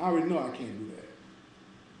 I already know I can't do that.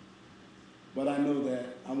 But I know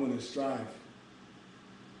that I'm going to strive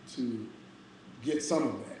to get some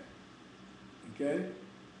of that. Okay?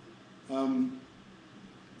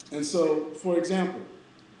 And so, for example,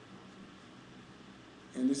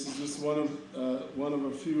 and this is just one of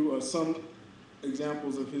a few or some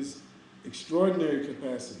examples of his extraordinary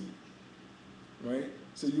capacity, right?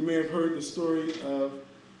 So you may have heard the story of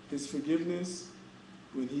his forgiveness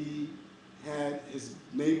when he had his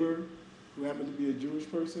neighbor who happened to be a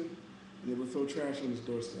Jewish person, and they would throw trash on his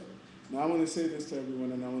doorstep. Now I want to say this to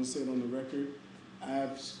everyone, and I want to say it on the record.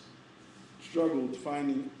 I've struggled to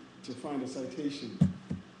find a citation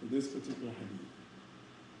for this particular hadith.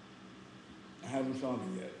 I haven't found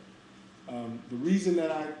it yet. The reason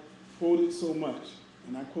that I quote it so much,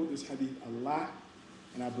 and I quote this hadith a lot,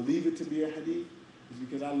 and I believe it to be a hadith, is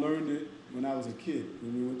because I learned it when I was a kid,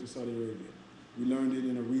 when we went to Saudi Arabia. We learned it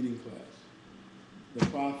in a reading class. The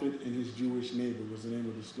Prophet and his Jewish neighbor was the name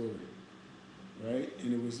of the story, right?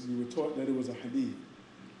 And we were taught that it was a hadith.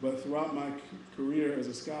 But throughout my career as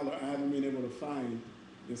a scholar, I haven't been able to find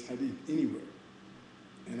this hadith anywhere.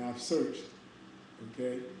 And I've searched,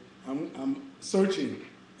 okay? I'm searching,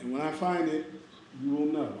 and when I find it, you will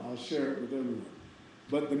know. I'll share it with everyone.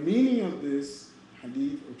 But the meaning of this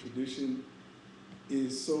hadith or tradition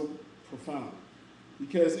is so profound.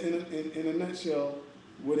 Because in a nutshell,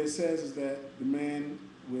 what it says is that the man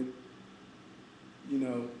would,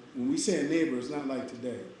 when we say a neighbor, it's not like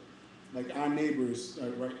today. Like our neighbors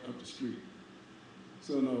are right up the street.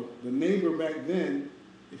 So no, the neighbor back then,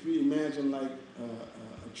 if you imagine like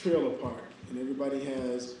a trailer park, and everybody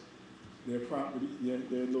has their property,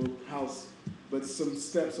 their little house, but some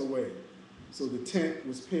steps away. So the tent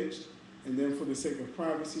was pitched, and then for the sake of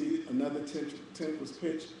privacy, another tent was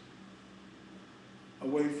pitched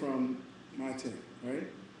away from my tent, right?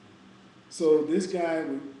 So this guy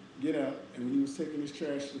would get up, and when he was taking his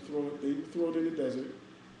trash to throw it, they would throw it in the desert.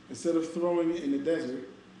 Instead of throwing it in the desert,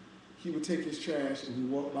 he would take his trash and he'd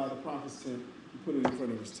walk by the prophet's tent and put it in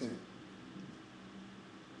front of his tent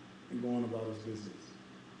and go on about his business.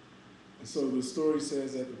 And so the story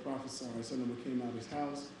says that the Prophet ﷺ came out of his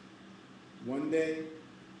house one day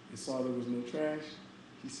and saw there was no trash.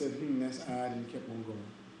 He said, that's odd, and he kept on going.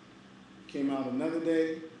 Came out another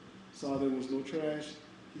day, saw there was no trash.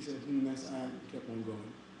 He said, that's odd, and kept on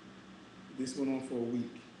going. This went on for a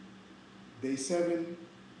week. Day 7,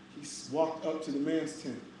 he walked up to the man's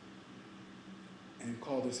tent and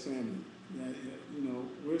called his family.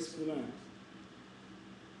 Where's Fulan?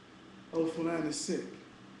 Oh, Fulan is sick.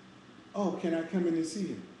 Oh, can I come in and see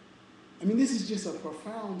him? I mean, this is just a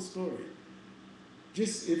profound story.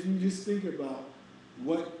 Just if you just think about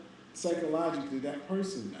what psychologically that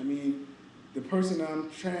person, I mean, the person I'm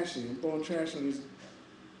throwing trash on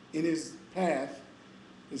in his path,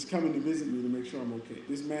 is coming to visit me to make sure I'm okay.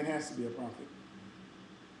 This man has to be a prophet.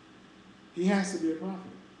 He has to be a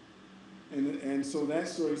prophet. And so that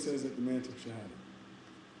story says that the man took Shahada.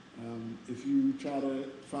 If you try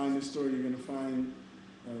to find this story, you're going to find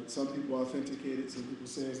some people authenticate it, some people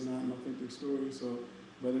say it's not an authentic story.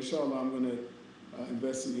 But inshallah, I'm going to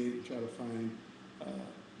investigate and try to find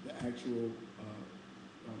the actual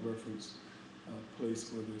reference place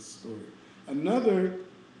for this story. Another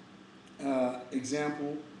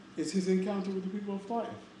example is his encounter with the people of Taif.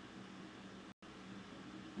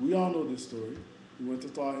 We all know this story. He went to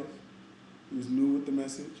Taif. He was new with the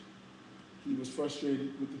message. He was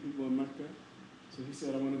frustrated with the people in Mecca. So he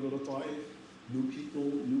said, I want to go to Taif. New people,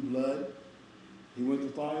 new blood. He went to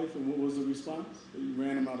Taif, and what was the response? They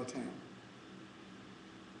ran him out of town.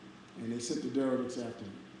 And they sent the derelicts after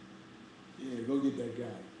him. Yeah, go get that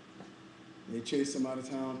guy. They chased him out of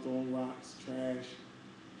town, throwing rocks, trash.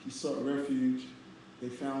 He sought refuge. They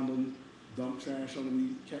found him, dumped trash on him.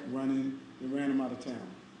 He kept running. They ran him out of town.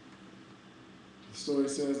 The story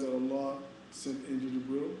says that Allah sent Angel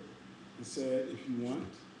Jibril and said, if you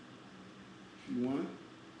want,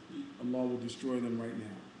 Allah will destroy them right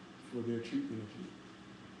now for their treatment of you.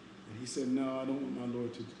 And he said, no, I don't want my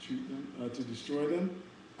Lord to to destroy them.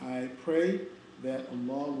 I pray that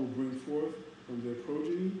Allah will bring forth from their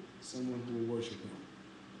progeny someone who will worship him.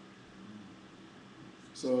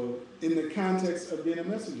 So in the context of being a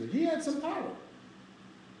messenger, he had some power.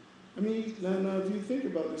 I mean, now if you think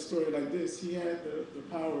about this story like this, he had the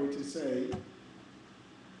power to say,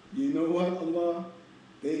 you know what, Allah,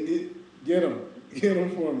 they did get them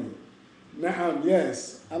for me. Now,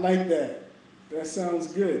 yes, I like that. That sounds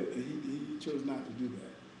good. And he chose not to do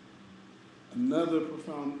that. Another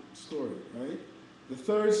profound story, right? The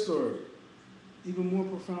third story, even more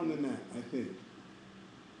profound than that, I think.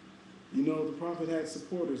 You know, the Prophet had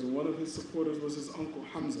supporters, and one of his supporters was his uncle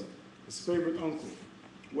Hamza, his favorite uncle.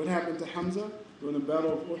 What happened to Hamza during the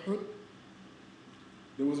Battle of Uhud?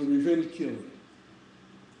 There was a revenge killing.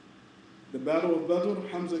 The Battle of Badr,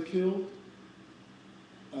 Hamza killed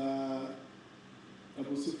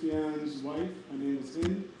Abu Sufyan's wife. Her name was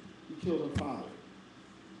Hind. He killed her father.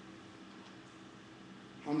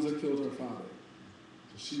 Hamza killed her father.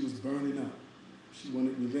 So she was burning up. She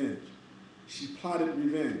wanted revenge. She plotted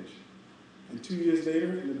revenge. And 2 years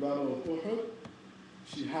later, in the Battle of Uhud,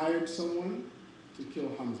 she hired someone to kill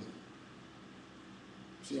Hamza.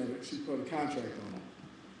 She put a contract on him.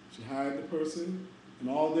 She hired the person, and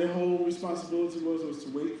all their whole responsibility was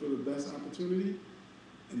to wait for the best opportunity,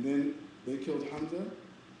 and then they killed Hamza.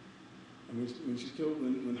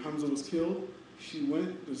 And when Hamza was killed, she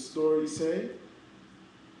went, the story say,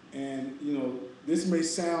 and you know, this may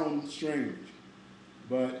sound strange,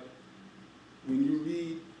 but when you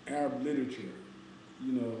read Arab literature,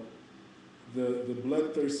 you know, the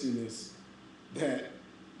bloodthirstiness that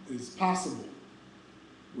is possible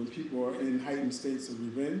when people are in heightened states of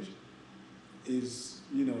revenge is,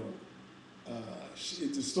 you know,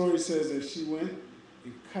 the story says that she went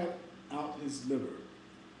and cut out his liver.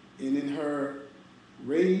 And in her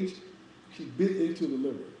rage, she bit into the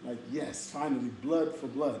liver. Like, yes, finally, blood for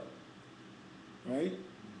blood. Right?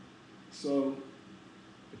 So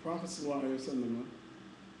the Prophet ﷺ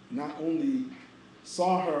not only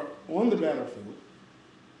saw her on the battlefield,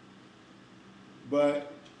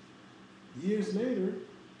 but years later,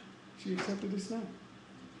 she accepted Islam.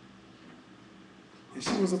 And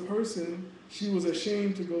she was a person, she was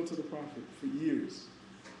ashamed to go to the Prophet for years.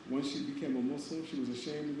 Once she became a Muslim, she was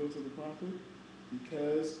ashamed to go to the Prophet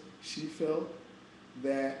because she felt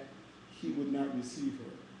that he would not receive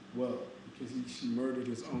her well because she murdered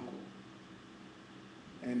his uncle.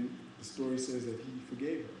 And the story says that he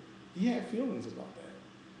forgave her. He had feelings about that,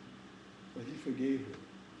 but he forgave her.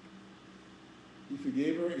 He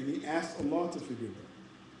forgave her, and he asked Allah to forgive her.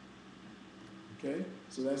 Okay?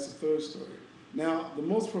 So that's the third story. Now, the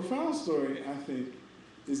most profound story, I think,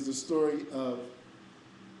 is the story of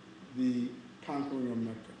the conquering of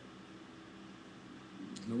Mecca.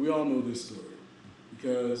 Now, we all know this story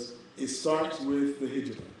because it starts with the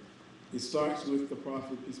Hijrah. It starts with the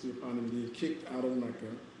Prophet, peace be upon him, being kicked out of Mecca,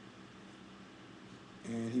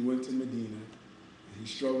 and he went to Medina, and he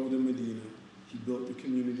struggled in Medina. He built the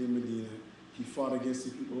community in Medina. He fought against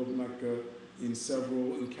the people of Mecca in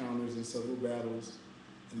several encounters, in several battles,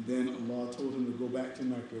 and then Allah told him to go back to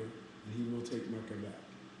Mecca, and he will take Mecca back.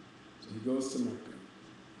 So he goes to Mecca.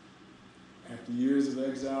 After years of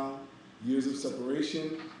exile, years of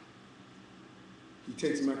separation, he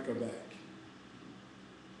takes Mecca back.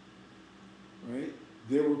 Right?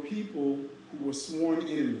 There were people who were sworn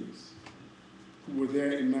enemies who were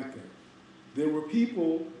there in Mecca. There were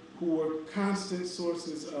people who were constant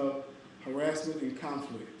sources of harassment and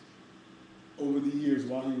conflict over the years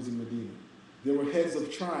while he was in Medina. There were heads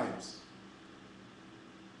of tribes.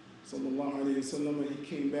 Sallallahu alayhi wa sallam, he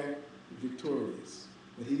came back victorious.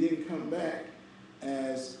 But he didn't come back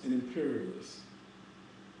as an imperialist.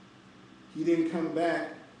 He didn't come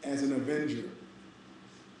back as an avenger.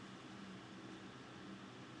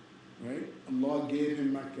 Right? Allah gave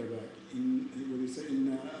him Mecca back. What he said,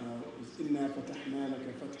 Inna fatahna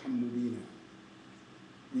laka fathan mubina.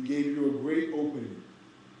 We gave you a great opening.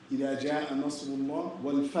 إِذَا جَاءَ نَصْرُ اللَّهِ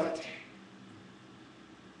وَالْفَتْحِ.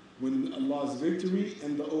 When Allah's victory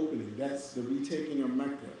and the opening, that's the retaking of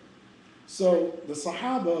Mecca. So the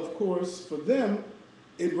Sahaba, of course, for them,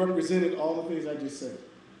 it represented all the things I just said.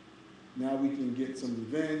 Now we can get some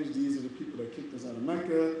revenge. These are the people that kicked us out of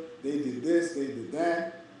Mecca. They did this, they did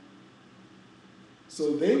that.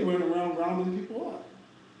 So they went around rounding people up.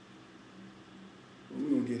 Well, we're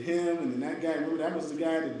going to get him, and then that guy, remember that was the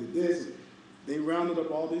guy that did this. They rounded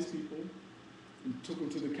up all these people and took them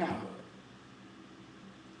to the Kaaba.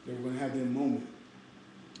 They were going to have their moment.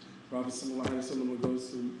 Prophet sallallahu alaihi wasallam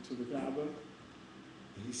goes to the Kaaba,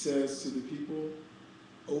 and he says to the people,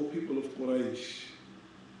 "O people of Quraysh,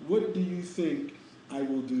 what do you think I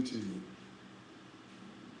will do to you?"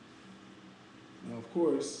 Now, of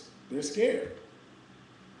course, they're scared.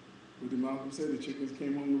 What did Malcolm say? The chickens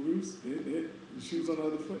came home with roosts. The shoes on the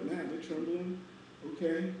other foot. Now they're trembling.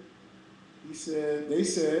 Okay. They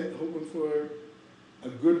said, hoping for a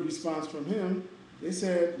good response from him, they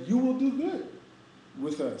said, "You will do good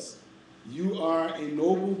with us. You are a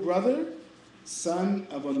noble brother, son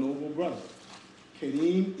of a noble brother.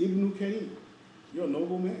 Kareem ibn Kareem. You're a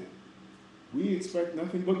noble man. We expect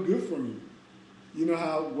nothing but good from you." You know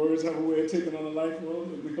how words have a way of taking on a life world,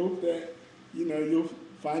 and we hope that, you'll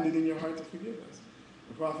find it in your heart to forgive us.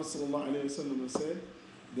 The Prophet ﷺ said,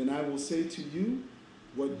 "Then I will say to you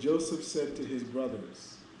what Joseph said to his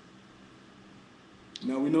brothers."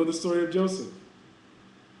 Now we know the story of Joseph.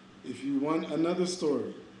 If you want another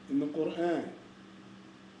story in the Quran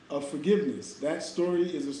of forgiveness, that story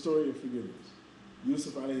is a story of forgiveness.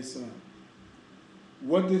 Yusuf alayhi salam.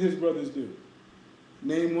 What did his brothers do?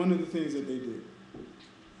 Name one of the things that they did.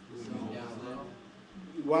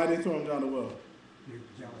 Why did they throw him down the well?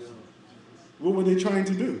 What were they trying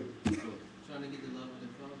to do? Trying to get the love of their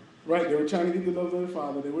father. Right, they were trying to get the love of their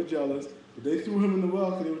father. They were jealous, but they threw him in the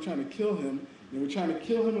well because they were trying to kill him. They were trying to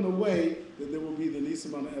kill him in a way that there would be the least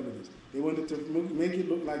amount of evidence. They wanted to make it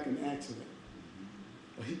look like an accident.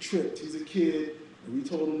 But he tripped. He's a kid, and we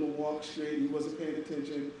told him to walk straight. He wasn't paying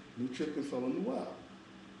attention, and he tripped and fell in the well.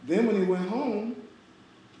 Then when he went home,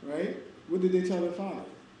 right, what did they tell their father?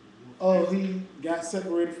 Oh, he got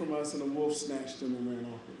separated from us, and a wolf snatched him and ran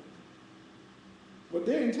off with him. What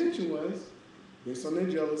their intention was, based on their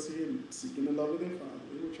jealousy and seeking the love of their father,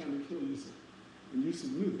 they were trying to kill Yusuf. And Yusuf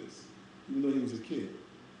knew this, even though he was a kid.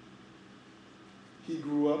 He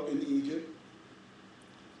grew up in Egypt.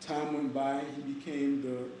 Time went by, he became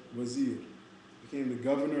the wazir, became the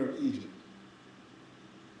governor of Egypt.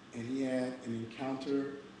 And he had an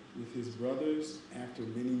encounter with his brothers after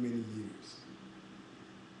many, many years.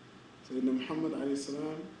 Sayyidina Muhammad alayhi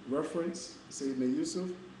salam referenced Sayyidina Yusuf.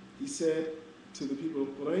 He said to the people of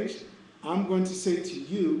Quraysh, "I'm going to say to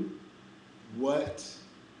you what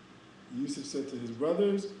Yusuf said to his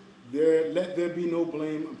brothers. Let there be no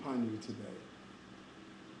blame upon you today.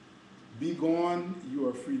 Be gone, you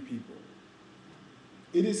are free people."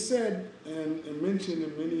 It is said and mentioned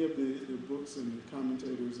in many of the books and the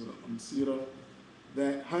commentators on Sirah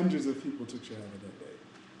that hundreds of people took Shahada that day,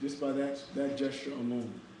 just by that gesture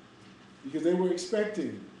alone. Because they were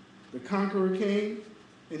expecting the conqueror came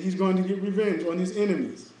and he's going to get revenge on his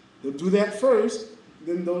enemies. They'll do that first,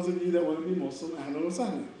 then those of you that want to be Muslim, ahlan wa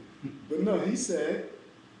sahlan. But no, he said,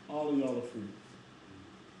 all of y'all are free.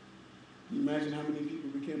 Can you imagine how many people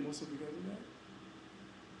became Muslim because of that?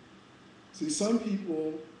 See, some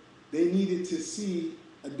people, they needed to see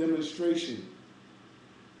a demonstration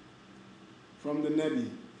from the Nabi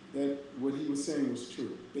that what he was saying was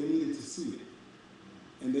true. They needed to see it.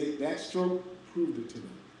 And that stroke proved it to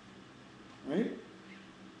them. Right?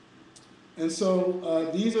 And so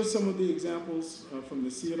these are some of the examples from the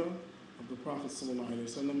seerah of the Prophet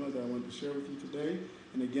ﷺ that I want to share with you today.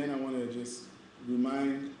 And again, I want to just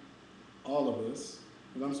remind all of us,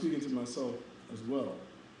 and I'm speaking to myself as well,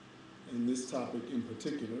 in this topic in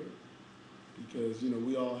particular, because, you know,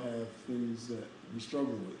 we all have things that we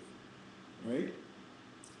struggle with, right?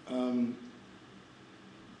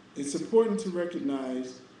 It's important to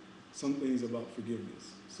recognize some things about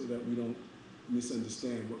forgiveness so that we don't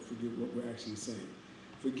misunderstand what we're actually saying.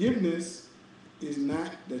 Forgiveness is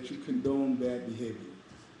not that you condone bad behavior.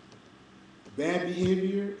 Bad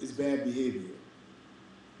behavior is bad behavior.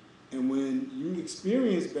 And when you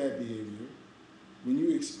experience bad behavior, when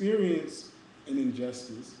you experience an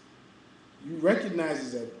injustice, you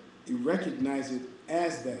recognize it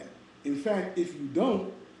as that. In fact, if you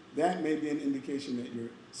don't, that may be an indication that you're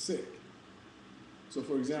sick. So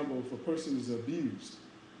for example, if a person is abused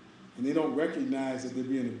and they don't recognize that they're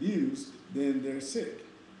being abused, then they're sick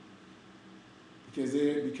because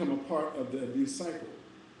they become a part of the abuse cycle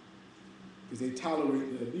because they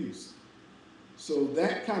tolerate the abuse. So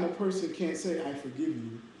that kind of person can't say, I forgive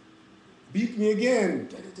you. Beat me again,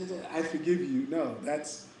 I forgive you. No,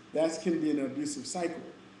 that can be an abusive cycle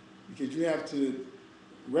because you have to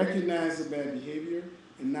recognize the bad behavior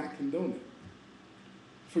and not condone it.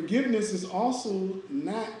 Forgiveness is also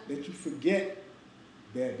not that you forget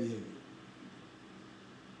bad behavior.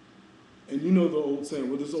 And you know the old saying,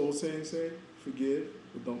 what does the old saying say? Forgive,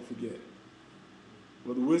 but don't forget.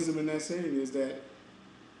 Well, the wisdom in that saying is that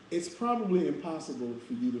it's probably impossible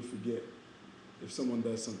for you to forget if someone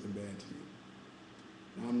does something bad to you.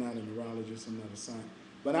 Now, I'm not a neurologist, I'm not a scientist,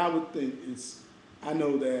 but I would think I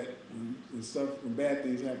know that when bad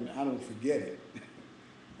things happen, I don't forget it.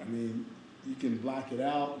 I mean, you can block it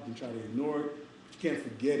out, you can try to ignore it, but you can't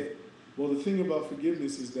forget it. Well, the thing about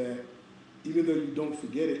forgiveness is that even though you don't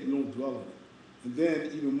forget it, you don't dwell on it. And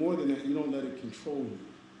then, even more than that, you don't let it control you.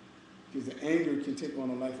 Because the anger can take on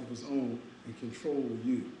a life of its own and control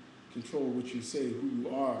you, control what you say, who you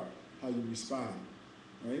are, how you respond,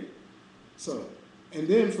 right? So, and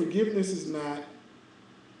then forgiveness is not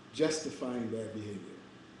justifying bad behavior.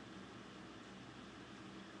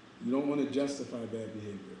 You don't want to justify bad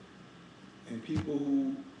behavior. And people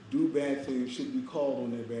who do bad things should be called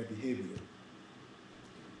on their bad behavior.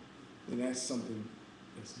 And that's something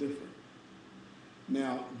that's different.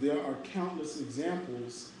 Now, there are countless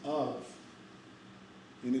examples of,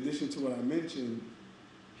 in addition to what I mentioned,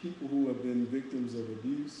 people who have been victims of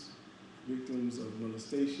abuse, victims of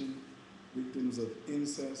molestation, victims of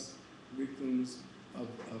incest, victims of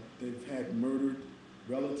they've had murdered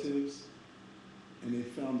relatives, and they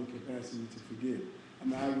found the capacity to forgive. I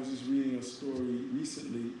mean, I was just reading a story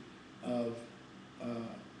recently of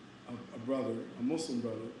a brother, a Muslim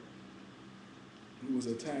brother, who was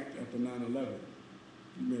attacked after 9/11.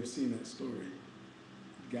 You may have seen that story.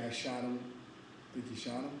 The guy shot him. I think he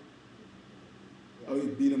shot him. Oh, he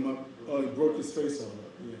beat him up. Oh, he broke his face all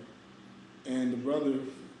up. Yeah. And the brother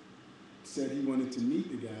said he wanted to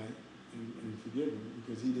meet the guy and forgive him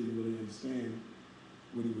because he didn't really understand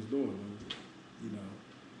what he was doing. You know,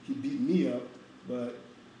 he beat me up, but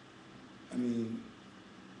I mean,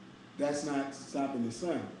 that's not stopping his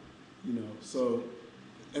son. You know, so,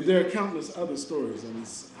 and there are countless other stories. I mean,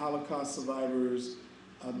 Holocaust survivors,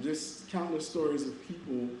 just countless stories of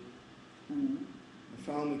people who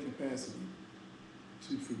found the capacity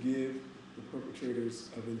to forgive the perpetrators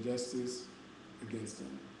of injustice against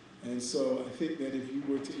them. And so I think that if we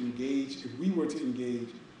were to engage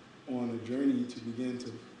on a journey to begin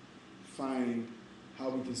to find how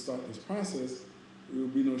we can start this process, there will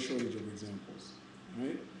be no shortage of examples,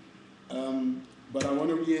 right? But I want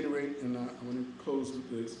to reiterate, and I want to close with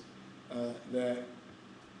this, that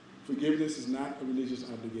forgiveness is not a religious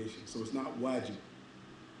obligation, so it's not wajib.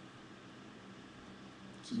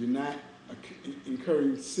 So you're not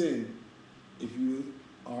incurring sin if you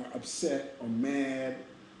are upset or mad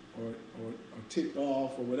or ticked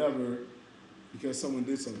off or whatever because someone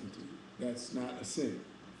did something to you. That's not a sin.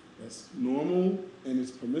 That's normal and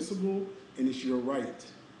it's permissible and it's your right.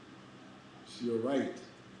 It's your right.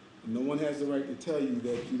 And no one has the right to tell you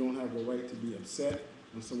that you don't have a right to be upset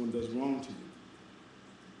when someone does wrong to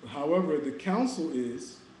you. However, the counsel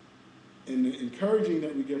is And the encouraging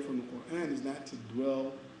that we get from the Quran is not to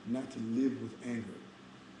dwell, not to live with anger.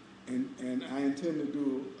 And I intend to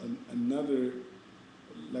do another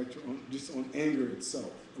lecture just on anger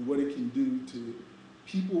itself and what it can do to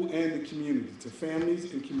people and the community, to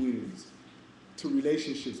families and communities, to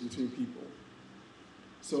relationships between people.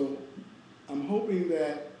 So I'm hoping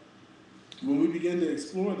that when we begin to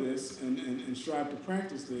explore this and strive to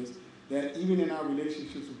practice this, that even in our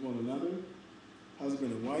relationships with one another,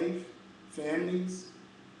 husband and wife, families,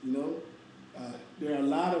 there are a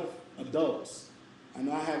lot of adults, and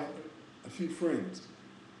I have a few friends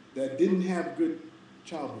that didn't have good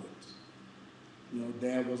childhoods.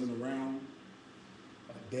 Dad wasn't around,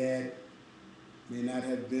 dad may not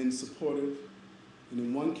have been supportive, and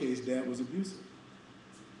in one case, dad was abusive.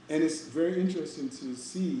 And it's very interesting to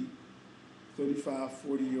see 35,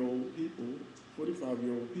 40-year-old people,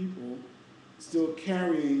 45-year-old people still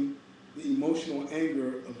carrying the emotional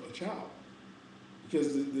anger of a child.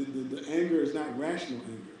 Because the anger is not rational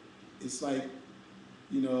anger. It's like,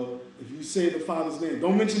 if you say the father's name,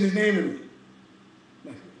 don't mention his name to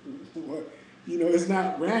me. What? It's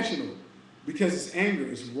not rational because it's anger,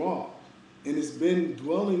 it's raw. And it's been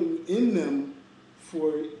dwelling in them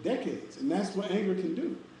for decades. And that's what anger can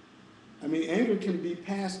do. I mean, anger can be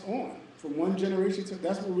passed on from one generation to,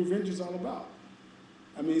 that's what revenge is all about.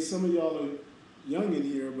 I mean, some of y'all are young in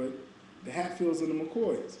here, but the Hatfields and the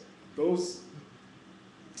McCoys, those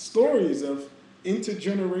stories of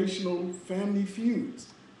intergenerational family feuds,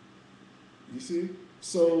 you see?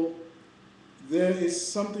 So there is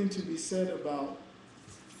something to be said about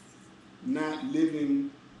not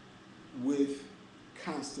living with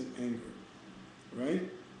constant anger, right?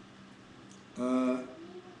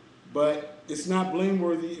 But it's not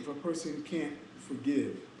blameworthy if a person can't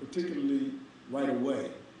forgive, particularly right away.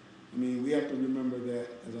 I mean, we have to remember that,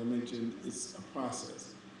 as I mentioned, it's a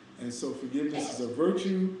process. And so forgiveness is a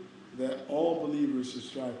virtue that all believers should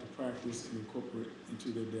strive to practice and incorporate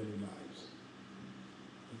into their daily lives.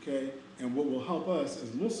 Okay? And what will help us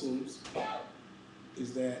as Muslims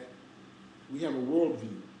is that we have a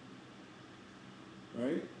worldview,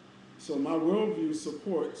 right? So my worldview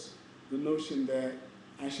supports the notion that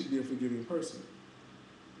I should be a forgiving person.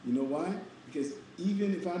 You know why? Because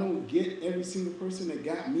even if I don't get every single person that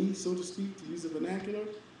got me, so to speak, to use the vernacular,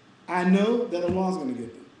 I know that Allah's going to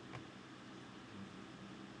get them.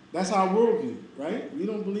 That's our worldview, right? We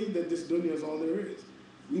don't believe that this dunya is all there is.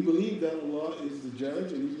 We believe that Allah is the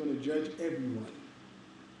judge and He's going to judge everyone.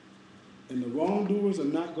 And the wrongdoers are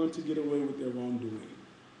not going to get away with their wrongdoing.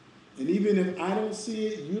 And even if I don't see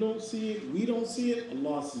it, you don't see it, we don't see it,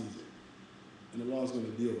 Allah sees it. And Allah is going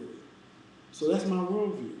to deal with it. So that's my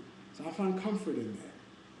worldview. So I find comfort in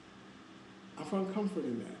that. I find comfort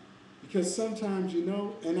in that. Because sometimes,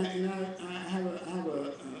 and I have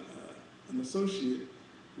an associate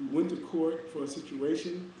who went to court for a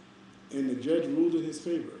situation and the judge ruled in his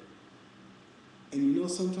favor. And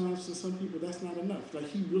sometimes to some people that's not enough. Like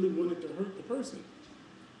he really wanted to hurt the person.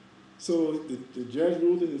 So the judge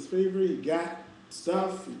ruled in his favor, he got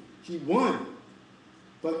stuff, he won.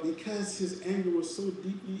 But because his anger was so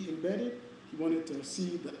deeply embedded, he wanted to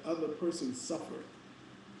see the other person suffer.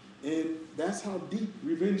 And that's how deep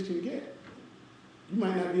revenge can get. You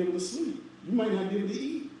might not be able to sleep. You might not be able to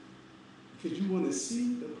eat. Because you want to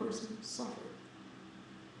see the person suffer.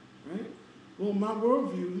 Right? Well, my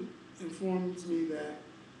worldview informs me that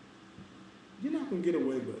you're not going to get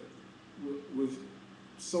away with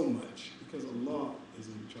so much because Allah is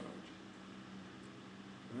in charge.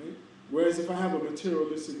 Right? Whereas if I have a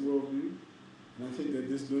materialistic worldview, and I think that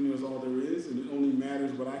this dunya is all there is, and it only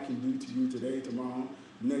matters what I can do to you today, tomorrow,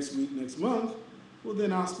 next week, next month, well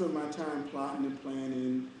then I'll spend my time plotting and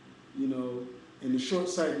planning, and the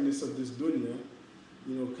short-sightedness of this dunya,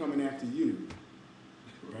 coming after you,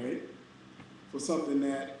 right? For something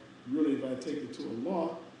that really, if I take it to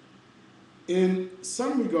Allah, in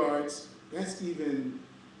some regards, that's even,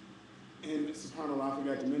 and subhanAllah, I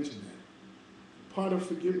forgot to mention that. Part of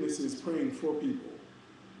forgiveness is praying for people.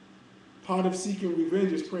 Part of seeking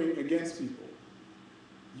revenge is praying against people.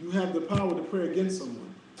 You have the power to pray against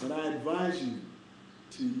someone, but I advise you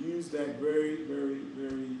to use that very, very,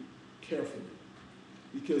 very carefully.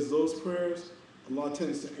 Because those prayers, Allah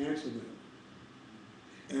tends to answer them.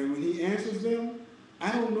 And when He answers them,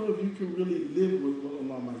 I don't know if you can really live with what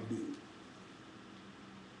Allah might do.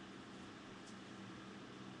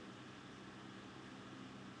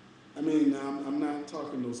 I mean, I'm not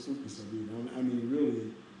talking no spooky stuff either. I mean,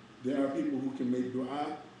 really, there are people who can make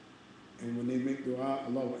dua, and when they make dua,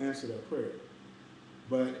 Allah will answer that prayer.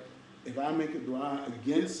 But if I make a dua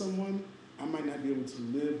against someone, I might not be able to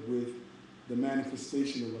live with the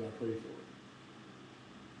manifestation of what I pray for.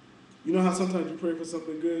 You know how sometimes you pray for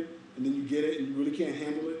something good and then you get it and you really can't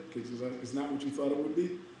handle it because it's not what you thought it would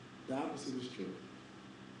be? The opposite is true.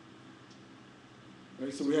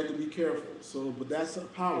 Right? So we have to be careful. But that's a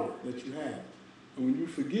power that you have. And when you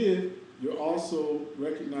forgive, you're also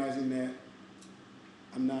recognizing that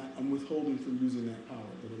I'm withholding from using that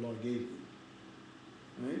power that the Lord gave me.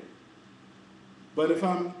 Right? But if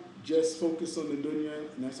I'm just focused on the dunya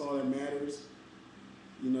and that's all that matters,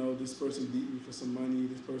 you know, this person beat me for some money,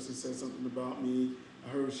 this person said something about me, I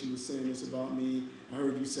heard she was saying this about me, I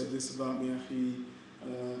heard you said this about me, Akhi,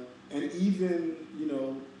 and even, you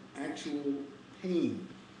know, actual pain.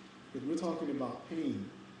 If we're talking about pain,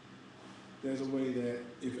 there's a way that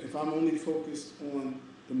if I'm only focused on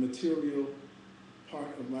the material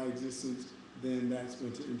part of my existence, then that's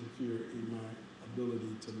going to interfere in my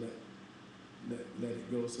ability to let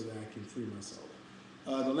it go so that I can free myself.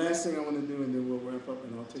 The last thing I want to do, and then we'll wrap up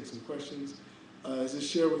and I'll take some questions, is just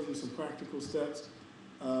share with you some practical steps.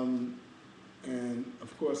 And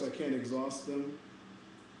of course, I can't exhaust them,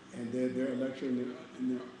 and they're a lecture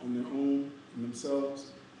on their own in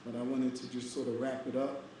themselves, but I wanted to just sort of wrap it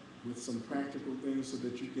up with some practical things so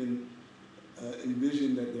that you can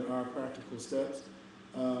envision that there are practical steps.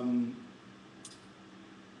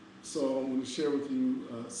 So I'm going to share with you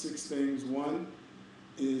 6 things. One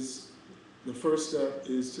is, the first step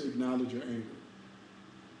is to acknowledge your anger.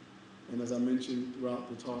 And as I mentioned throughout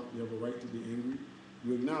the talk, you have a right to be angry.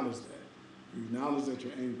 You acknowledge that. You acknowledge that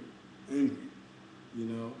you're angry, you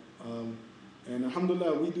know. And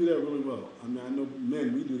alhamdulillah, we do that really well. I mean, I know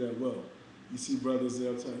men, we do that well. You see brothers,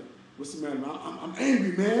 they'll tell you, what's the matter? I'm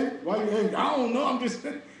angry, man. Why are you angry? I don't know, I'm just...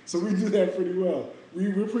 So we do that pretty well.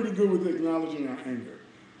 We're pretty good with acknowledging our anger.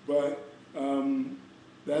 But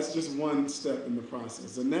that's just one step in the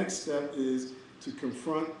process. The next step is to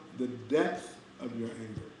confront the depth of your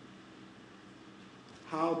anger.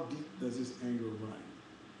 How deep does this anger run?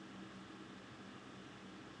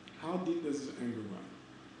 How deep does this anger run?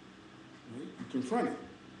 Right? You confront it.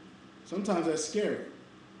 Sometimes that's scary.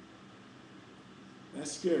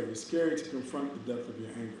 That's scary. It's scary to confront the depth of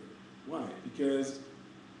your anger. Why? Because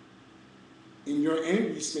in your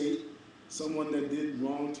angry state, someone that did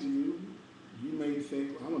wrong to you, you may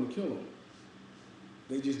think, well, I want to kill them.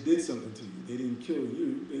 They just did something to you. They didn't kill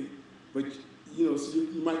you. But you know, so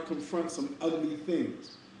you might confront some ugly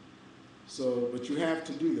things. So, but you have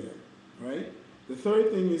to do that, right? The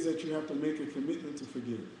third thing is that you have to make a commitment to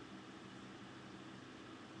forgive.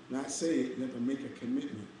 Not say it, you have to make a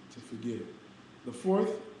commitment to forgive. The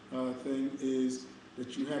fourth thing is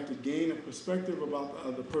that you have to gain a perspective about the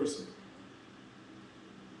other person.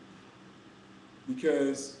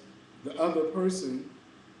 Because the other person,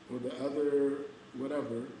 or the other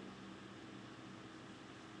whatever,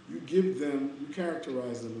 you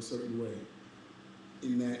characterize them a certain way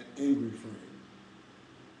in that angry frame.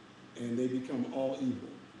 And they become all evil.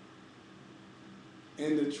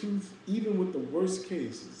 And the truth, even with the worst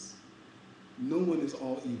cases, no one is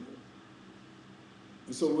all evil.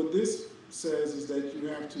 And so what this says is that you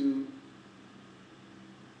have to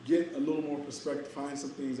get a little more perspective, find some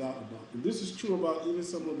things out about them. This is true about even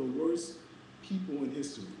some of the worst people in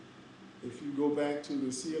history. If you go back to the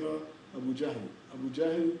Sirah, Abu Jahl. Abu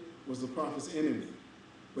Jahl was the Prophet's enemy,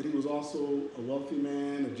 but he was also a wealthy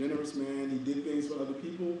man, a generous man. He did things for other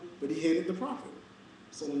people, but he hated the Prophet,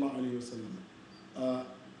 sallallahu alaihi wasallam.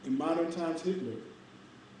 In modern times,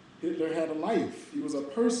 Hitler had a life. He was a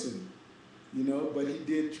person, you know, but he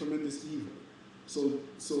did tremendous evil. So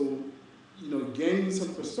you know, gaining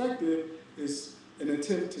some perspective is an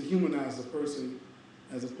attempt to humanize the person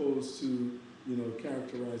as opposed to, you know,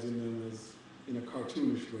 characterizing them as in a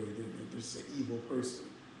cartoonish way, that they're just an evil person.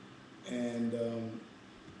 And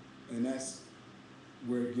that's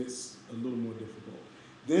where it gets a little more difficult.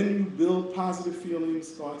 Then you build positive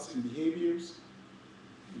feelings, thoughts, and behaviors.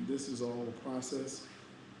 And this is all a process.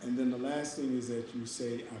 And then the last thing is that you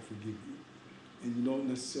say, I forgive you. And you don't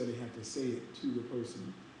necessarily have to say it to the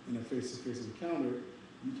person in a face-to-face encounter.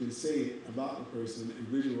 You can say it about the person and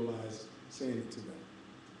visualize saying it to them.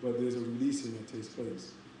 But there's a releasing that takes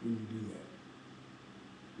place when you do that.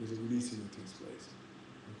 There's a releasing that takes place.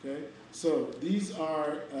 Okay? So these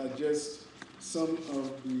are just some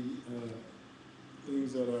of the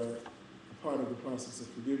things that are a part of the process of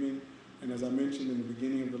forgiving. And as I mentioned in the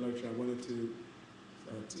beginning of the lecture, I wanted to,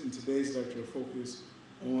 in today's lecture, focus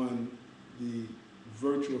on the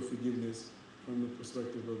virtue of forgiveness from the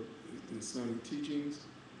perspective of the Islamic teachings.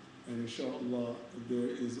 And inshallah, if there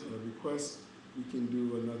is a request, we can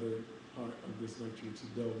do another part of this lecture to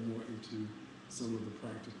delve more into some of the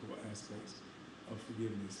practical aspects of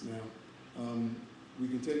forgiveness. Now, We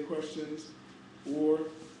can take questions, or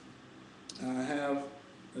I have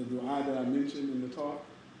the dua that I mentioned in the talk,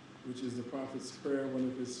 which is the Prophet's prayer,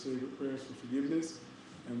 one of his favorite prayers for forgiveness.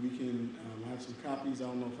 And we can have some copies. I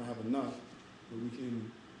don't know if I have enough, but we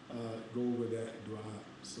can go over that dua.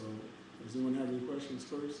 So, does anyone have any questions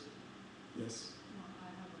first? Yes? No, I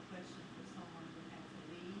have a question for someone who had to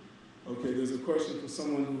leave. Okay, there's a question for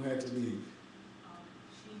someone who had to leave.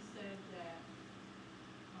 She said that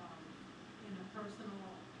in a personal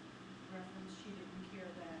reference, she didn't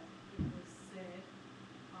care that it was said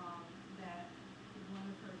that one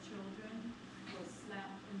of her children was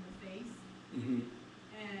slapped in the face, Mm-hmm.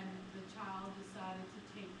 and the child decided to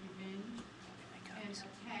take revenge and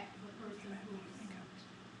attack the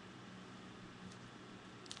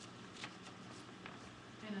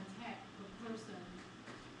person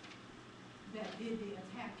that did the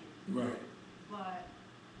attacking. Right. But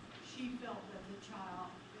she felt that the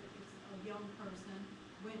child, it's a young person,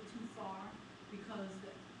 went too far because,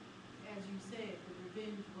 as you said, the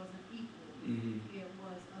revenge wasn't equal. Mm-hmm. It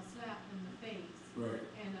was a slap in the face Right.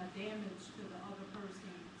 and a damage to the other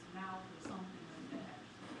person's mouth or something like that.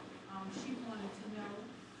 She wanted to know,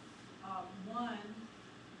 one,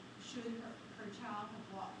 should her child have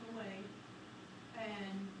walked away,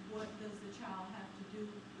 and what does the child have to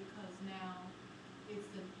do, because now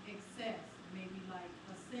it's an excess, maybe like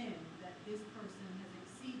a sin, that this person has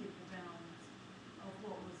exceeded the bounds of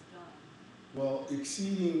what was done. Well, the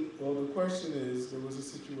question is, there was a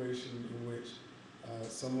situation in which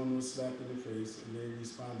someone was slapped in the face and they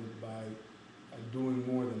responded by doing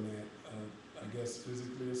more than that. I guess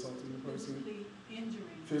physically assaulting the person?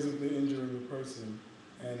 Physically injuring the person.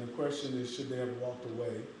 And the question is, should they have walked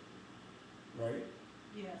away? Right?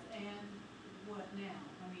 Yes, and what now?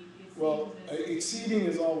 I mean, it Well, seems that exceeding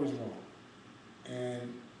is always wrong.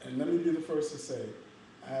 And let me be the first to say,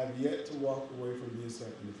 I have yet to walk away from being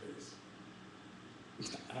slapped in the face.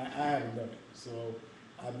 I haven't done it. So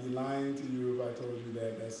I'd be lying to you if I told you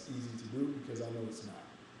that that's easy to do, because I know it's not.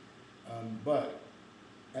 But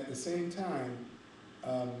at the same time,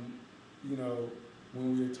 when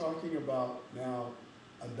we're talking about now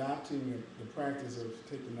adopting the practice of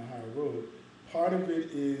taking the higher road, part of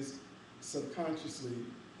it is subconsciously,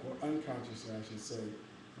 or unconsciously I should say,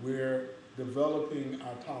 we're developing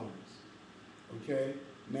our tolerance. Okay?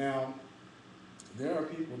 Now, there are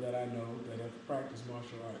people that I know that have practiced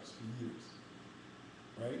martial arts for years,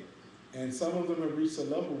 right? And some of them have reached a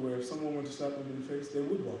level where if someone were to slap them in the face, they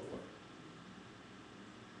would walk away.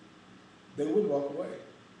 They would walk away.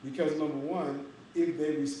 Because number one, if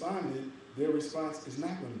they responded, their response is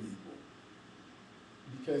not going to be equal.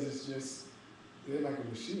 Because it's just, they're like a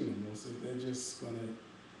machine almost. They're just going to,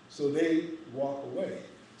 so they walk away.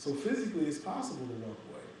 So physically it's possible to walk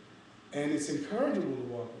away. And it's encourageable to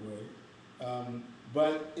walk away.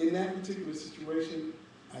 But in that particular situation,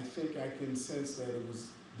 I think I can sense that it was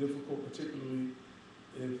difficult, particularly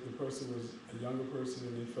if the person was a younger person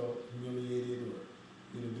and they felt humiliated or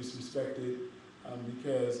disrespected,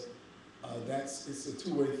 because it's a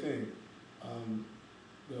two-way thing.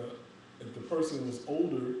 If the person was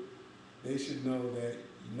older, they should know that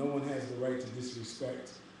no one has the right to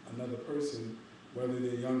disrespect another person, whether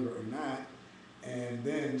they're younger or not. And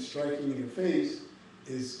then striking in the face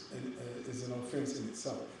is an offense in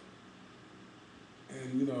itself.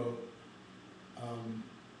 And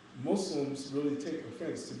Muslims really take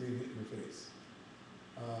offense to being hit in the face.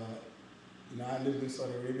 I lived in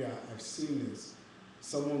Saudi Arabia. I've seen this.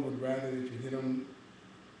 Someone would rather if you hit them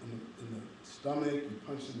in the stomach, you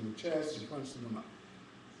punch them in the chest, you punch them in the.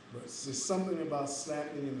 But there's something about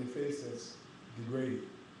slapping in the face that's degrading.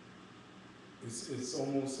 It's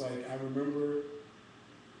almost like, I remember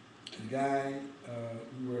a guy,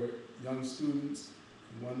 we were young students,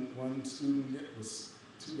 and one student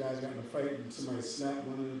two guys got in a fight and somebody slapped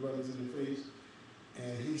one of the brothers in the face,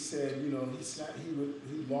 and he said, he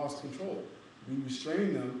lost control. We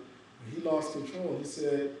restrained him, but he lost control. He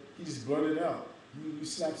said, he just blurted out, you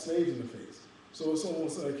slap slaves in the face. So it's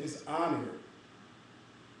almost like his honor,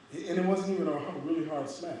 and it wasn't even a really hard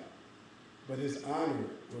slap, but his honor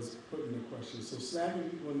was put into question. So slapping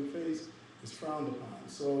people in the face is frowned upon.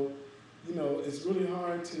 So, it's really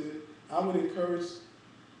hard I would encourage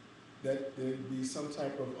that there be some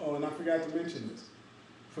type of, and I forgot to mention this,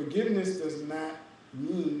 forgiveness does not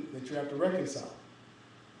mean that you have to reconcile.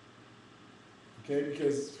 Okay,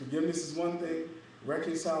 because forgiveness is one thing,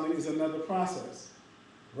 reconciling is another process.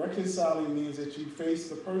 Reconciling means that you face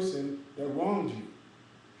the person that wronged you.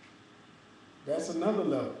 That's another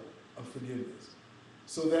level of forgiveness.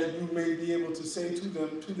 So that you may be able to say to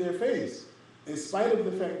them, to their face, in spite of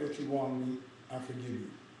the fact that you wronged me, I forgive you.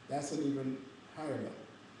 that's an even higher level,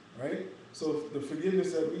 right? So the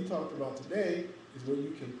forgiveness that we talked about today is what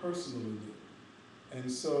you can personally do.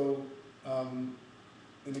 And so,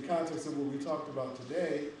 in the context of what we talked about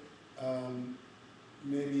today,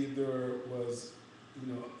 maybe there was,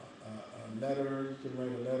 a letter, you can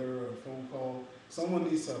write a letter or a phone call. Someone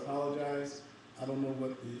needs to apologize. I don't know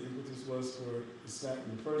what the impetus was for the slap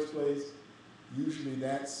in the first place. Usually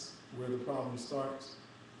that's where the problem starts.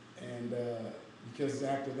 And because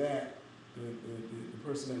after that, the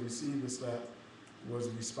person that received the slap was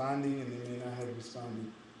responding, and they may not have responded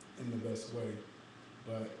in the best way.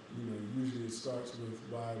 But, usually it starts with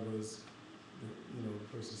why was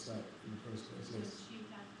the person slapped in the first place. Yes. Does she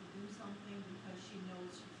have to do something because she knows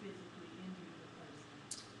she physically injured the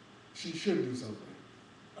person? She should do something.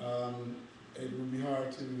 It would be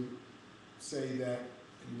hard to say that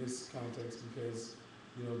in this context because,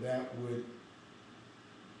 that would,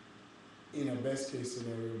 in a best case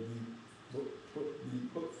scenario, be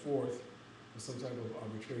put forth for some type of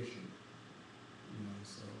arbitration.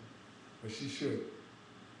 So, but she should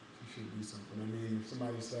do something. I mean, if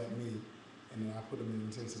somebody slapped me and then I put them in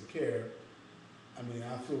intensive care, I mean,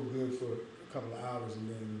 I feel good for a couple of hours and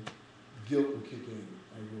then guilt will kick in.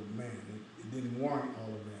 I go, man, it didn't warrant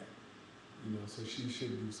all of that. So she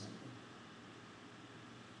should do something.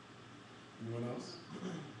 Anyone else?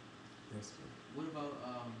 Yes, sir. What about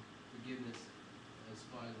forgiveness as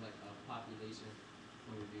far as like a population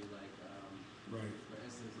point of view, like Right. for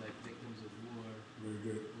instance, like victims of war, Very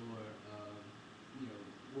good. or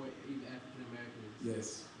or even African Americans,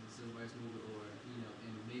 Yes. in the civil rights movement, or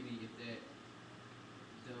and maybe if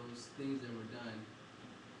those things that were done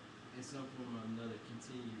in some form or another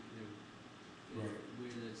continue, Right.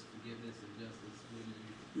 where there's forgiveness and justice, where do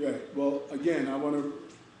you? Yeah. Well, again, I want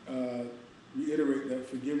to reiterate that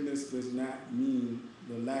forgiveness does not mean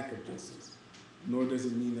the lack of justice, nor does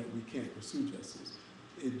it mean that we can't pursue justice.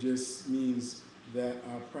 It just means that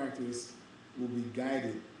our practice will be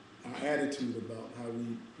guided, our attitude about how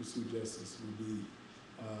we pursue justice will be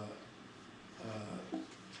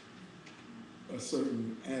a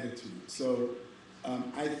certain attitude. So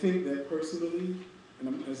I think that personally,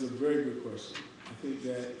 and that's a very good question, I think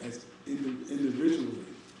that as individually,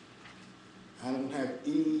 I don't have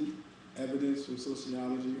any evidence from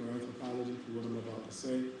sociology or anthropology for what I'm about to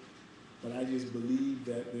say, but I just believe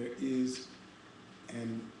that there is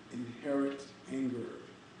an inherent anger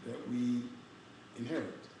that we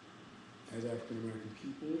inherit as African American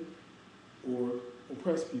people or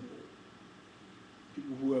oppressed people,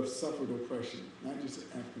 people who have suffered oppression, not just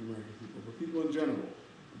African American people, but people in general.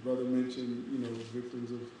 The brother mentioned,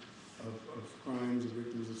 victims of crimes, or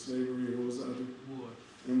victims of slavery, or what was the other? War.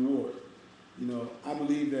 And war. I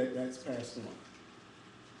believe that that's passed on.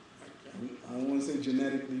 I don't want to say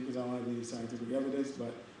genetically because I don't have any scientific evidence,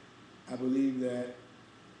 but I believe that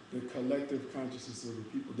the collective consciousness of the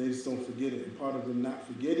people, they just don't forget it. And part of them not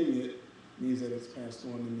forgetting it means that it's passed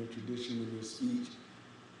on in their tradition, in their speech.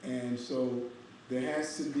 And so there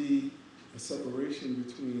has to be a separation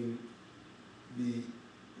between the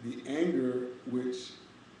anger, which,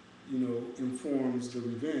 informs the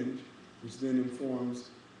revenge, which then informs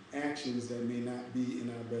actions that may not be in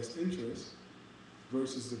our best interest,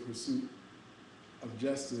 versus the pursuit of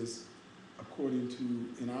justice according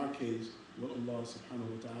to, in our case, what Allah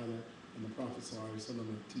subhanahu wa ta'ala and the Prophet sallallahu alaihi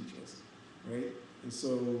wasallam teach us, right? And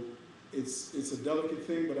so it's a delicate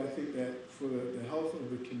thing, but I think that for the health of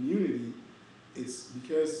the community, it's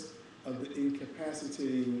because of the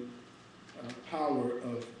incapacitating power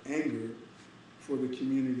of anger for the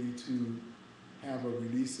community to have a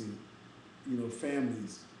releasing,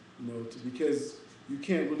 families, because you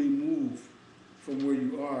can't really move from where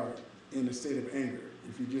you are in a state of anger.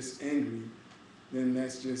 If you're just angry, then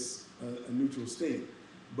that's just a neutral state.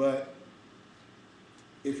 But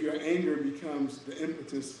if your anger becomes the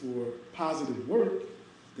impetus for positive work,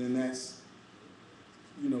 then that's,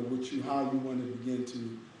 how you want to begin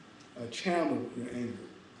to channel your anger.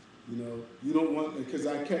 You don't want, because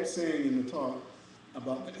I kept saying in the talk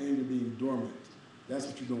about the anger being dormant. That's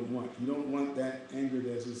what you don't want. You don't want that anger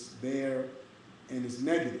that's just there and it's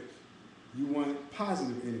negative. You want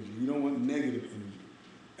positive energy. You don't want negative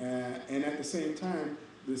energy. And at the same time,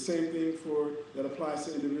 the same thing that applies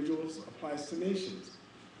to individuals applies to nations.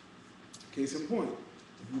 Case in point,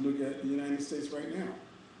 if you look at the United States right now,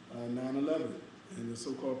 9/11 and the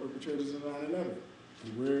so-called perpetrators of 9/11.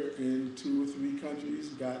 And we're in 2 or 3 countries,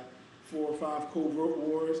 got 4 or 5 covert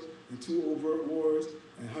wars and 2 overt wars,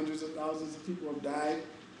 and hundreds of thousands of people have died.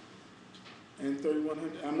 And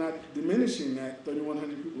 3,100, I'm not diminishing that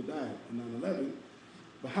 3,100 people died on 9/11,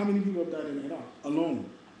 but how many people have died in Iraq alone?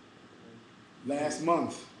 Last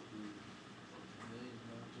month,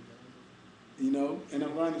 you know, and I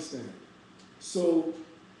understand. So,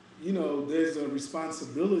 you know, there's a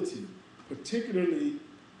responsibility, particularly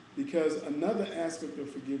because another aspect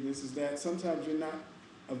of forgiveness is that sometimes you're not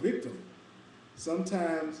a victim.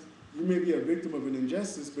 Sometimes you may be a victim of an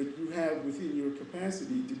injustice, but you have within your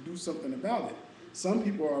capacity to do something about it. Some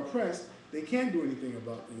people are oppressed, they can't do anything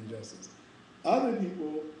about the injustice. Other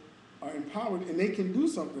people are empowered and they can do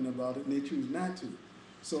something about it and they choose not to.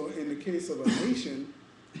 So in the case of a nation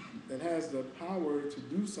that has the power to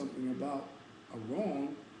do something about a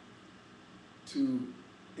wrong, to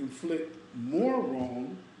inflict more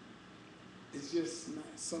wrong, it's just not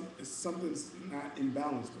something's not in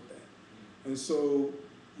balance with that. And so,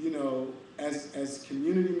 you know, as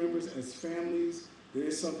community members, as families, there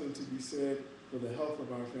is something to be said for the health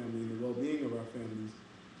of our family and the well-being of our families,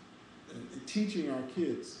 and teaching our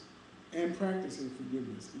kids and practicing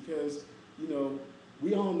forgiveness. Because, you know,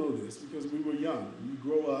 we all know this because we were young. You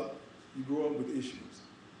grow up with issues.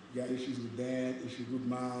 You got issues with dad, issues with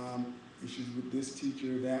mom, issues with this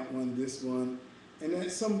teacher, that one, this one. And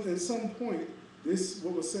at some point, this,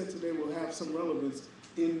 what was said today, will have some relevance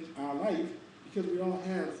in our life because we all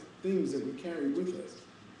have things that we carry with us.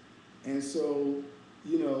 And so,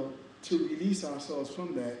 you know, to release ourselves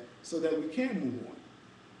from that so that we can move on,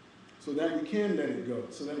 so that we can let it go,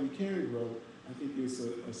 so that we can grow, I think it's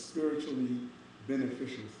a spiritually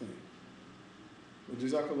beneficial thing. But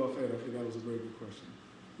Jazakallah khair, I think that was a very good question.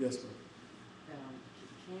 Yes, bro.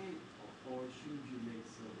 Can or should you make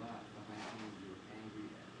salat behind whom you're angry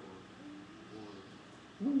at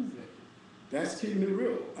or upset? That's keeping it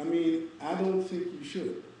real. I mean, I don't think you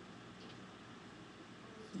should.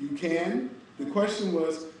 You can. The question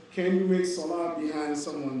was, can you make salah behind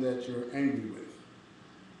someone that you're angry with?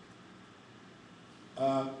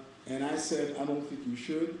 And I said, I don't think you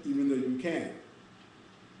should, even though you can.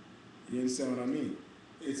 You understand what I mean?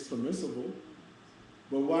 It's permissible.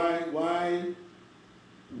 But why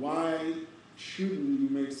shouldn't you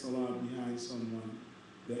make salah behind someone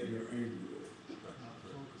that you're angry with?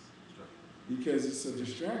 Because it's a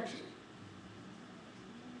distraction.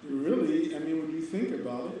 Really, I mean, when you think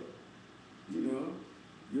about it, you know,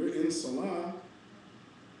 you're in salah.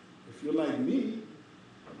 If you're like me,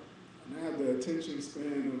 and I have the attention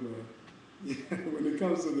span of when it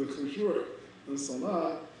comes to the khushu' in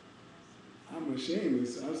salah, I'm ashamed.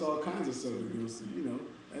 There's all kinds of stuff that goes through, you know.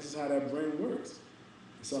 That's just how that brain works.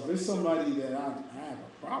 So if it's somebody that I have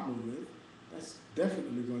a problem with, that's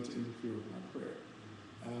definitely going to interfere with my prayer.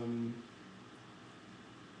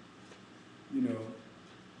 You know,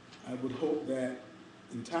 I would hope that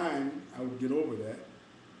in time I would get over that,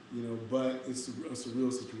 you know, but it's a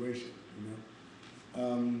real situation, you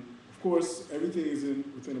know. Of course, everything is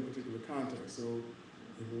within a particular context. So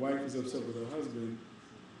if a wife is upset with her husband,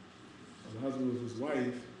 or the husband with his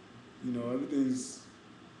wife, you know, everything's,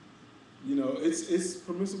 you know, it's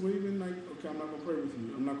permissible even like, okay, I'm not going to pray with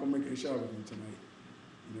you. I'm not going to make a shower with you tonight,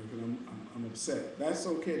 you know, because I'm upset. That's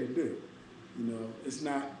okay to do, you know. It's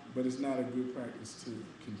not, but it's not a good practice to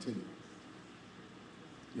continue.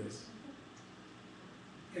 Yes.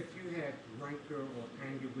 If you have rancor or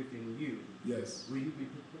anger within you, Yes. will you be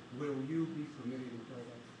permitted in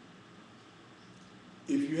paradise?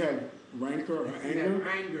 If you have rancor or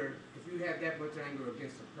anger, If you have that much anger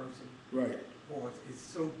against a person, right? or it's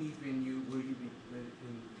so deep in you, will you be permitted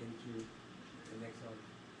into the next life?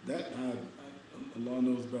 That Allah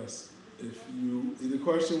knows best. The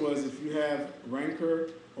question was if you have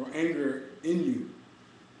rancor or anger in you,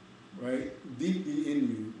 right, deeply in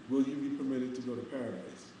you, will you be permitted to go to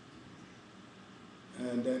paradise?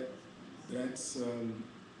 And that's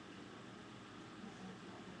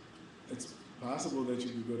it's possible that you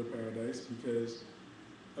could go to paradise because,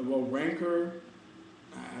 well, rancor,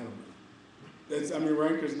 I don't know.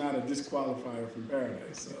 Rancor is not a disqualifier from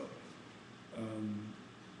paradise. So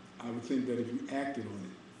I would think that if you acted on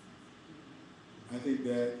it, I think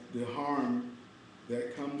that the harm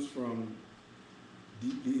that comes from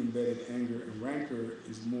deeply embedded anger and rancor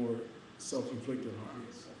is more self-inflicted harm.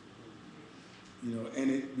 You know,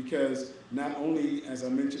 and because not only, as I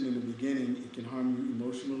mentioned in the beginning, it can harm you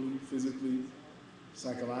emotionally, physically,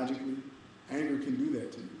 psychologically. Anger can do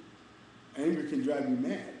that to you. Anger can drive you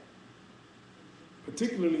mad,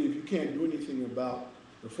 particularly if you can't do anything about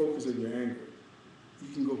the focus of your anger.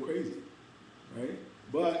 You can go crazy, right?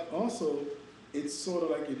 But also, it's sort of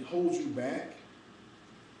like it holds you back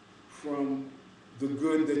from the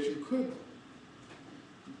good that you could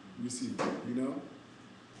receive, you know?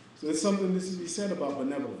 So there's something to be said about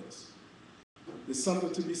benevolence. There's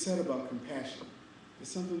something to be said about compassion.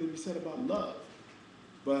 There's something to be said about love.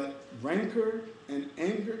 But rancor and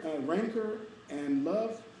anger, rancor and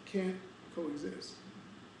love can't coexist.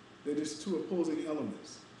 They're just two opposing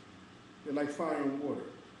elements. They're like fire and water.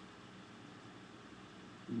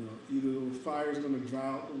 You know, either the fire is going to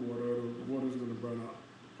drown out the water, or the water is going to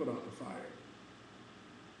put out the fire.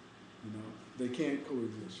 You know, they can't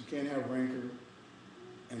coexist. You can't have rancor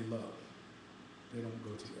and love. They don't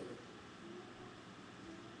go together.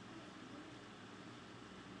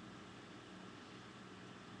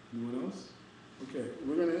 Anyone else? Okay,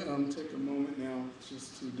 we're going to take a moment now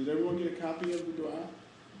just to, did everyone get a copy of the dua?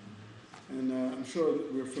 And I'm sure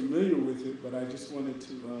that we're familiar with it, but I just wanted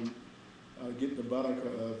to get the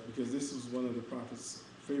barakah of, because this was one of the Prophet's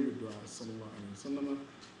favorite du'as, sallallahu alayhi wa sallam.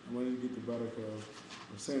 I wanted to get the barakah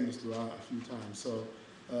of saying this dua a few times. So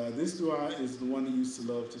this dua is the one he used to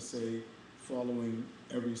love to say following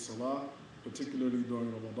every salah, particularly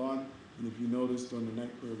during Ramadan. And if you notice, during the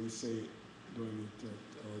night prayer, we say it during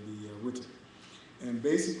the witr. And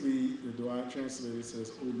basically, the dua translated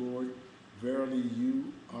says, "O Lord, verily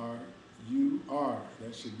you are,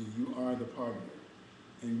 that should be, you are the pardoner.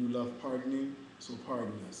 And you love pardoning, so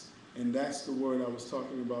pardon us." And that's the word I was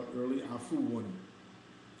talking about earlier, afuwan.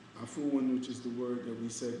 Afuwan, which is the word that we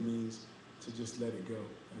said means to just let it go,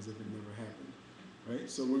 as if it never happened. Right?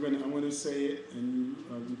 So I'm going to say it, and you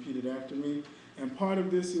repeat it after me. And part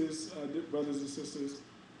of this is, brothers and sisters,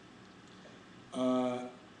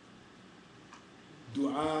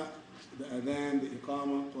 dua, the adhan, the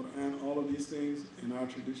iqamah, Quran, all of these things in our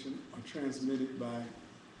tradition are transmitted by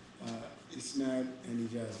isnad and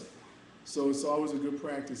ijazah. So it's always a good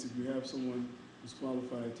practice if you have someone who's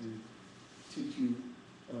qualified to teach you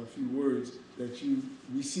a few words that you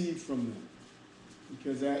receive from them,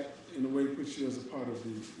 because that in a way puts you as a part of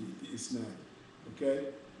the isnad.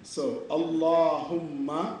 Okay? So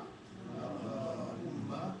Allahumma,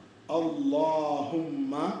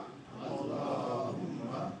 Allahumma,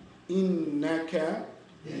 Allahumma, innaka,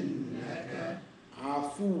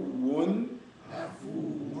 afuwun,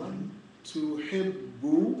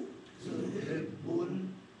 tuhibbu,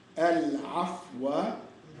 al-afwa,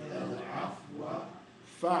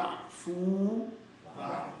 fa'fu,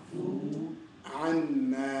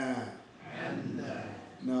 anna.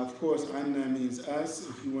 Now, of course, anna means us.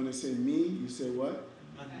 If you want to say me, you say what?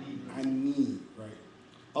 Anni, right?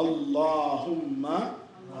 Allahumma,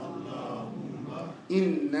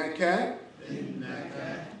 innaka,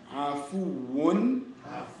 afuwun,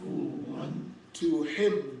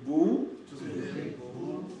 tuhibbu,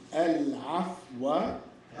 al-afwa,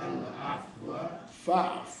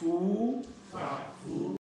 fa'fu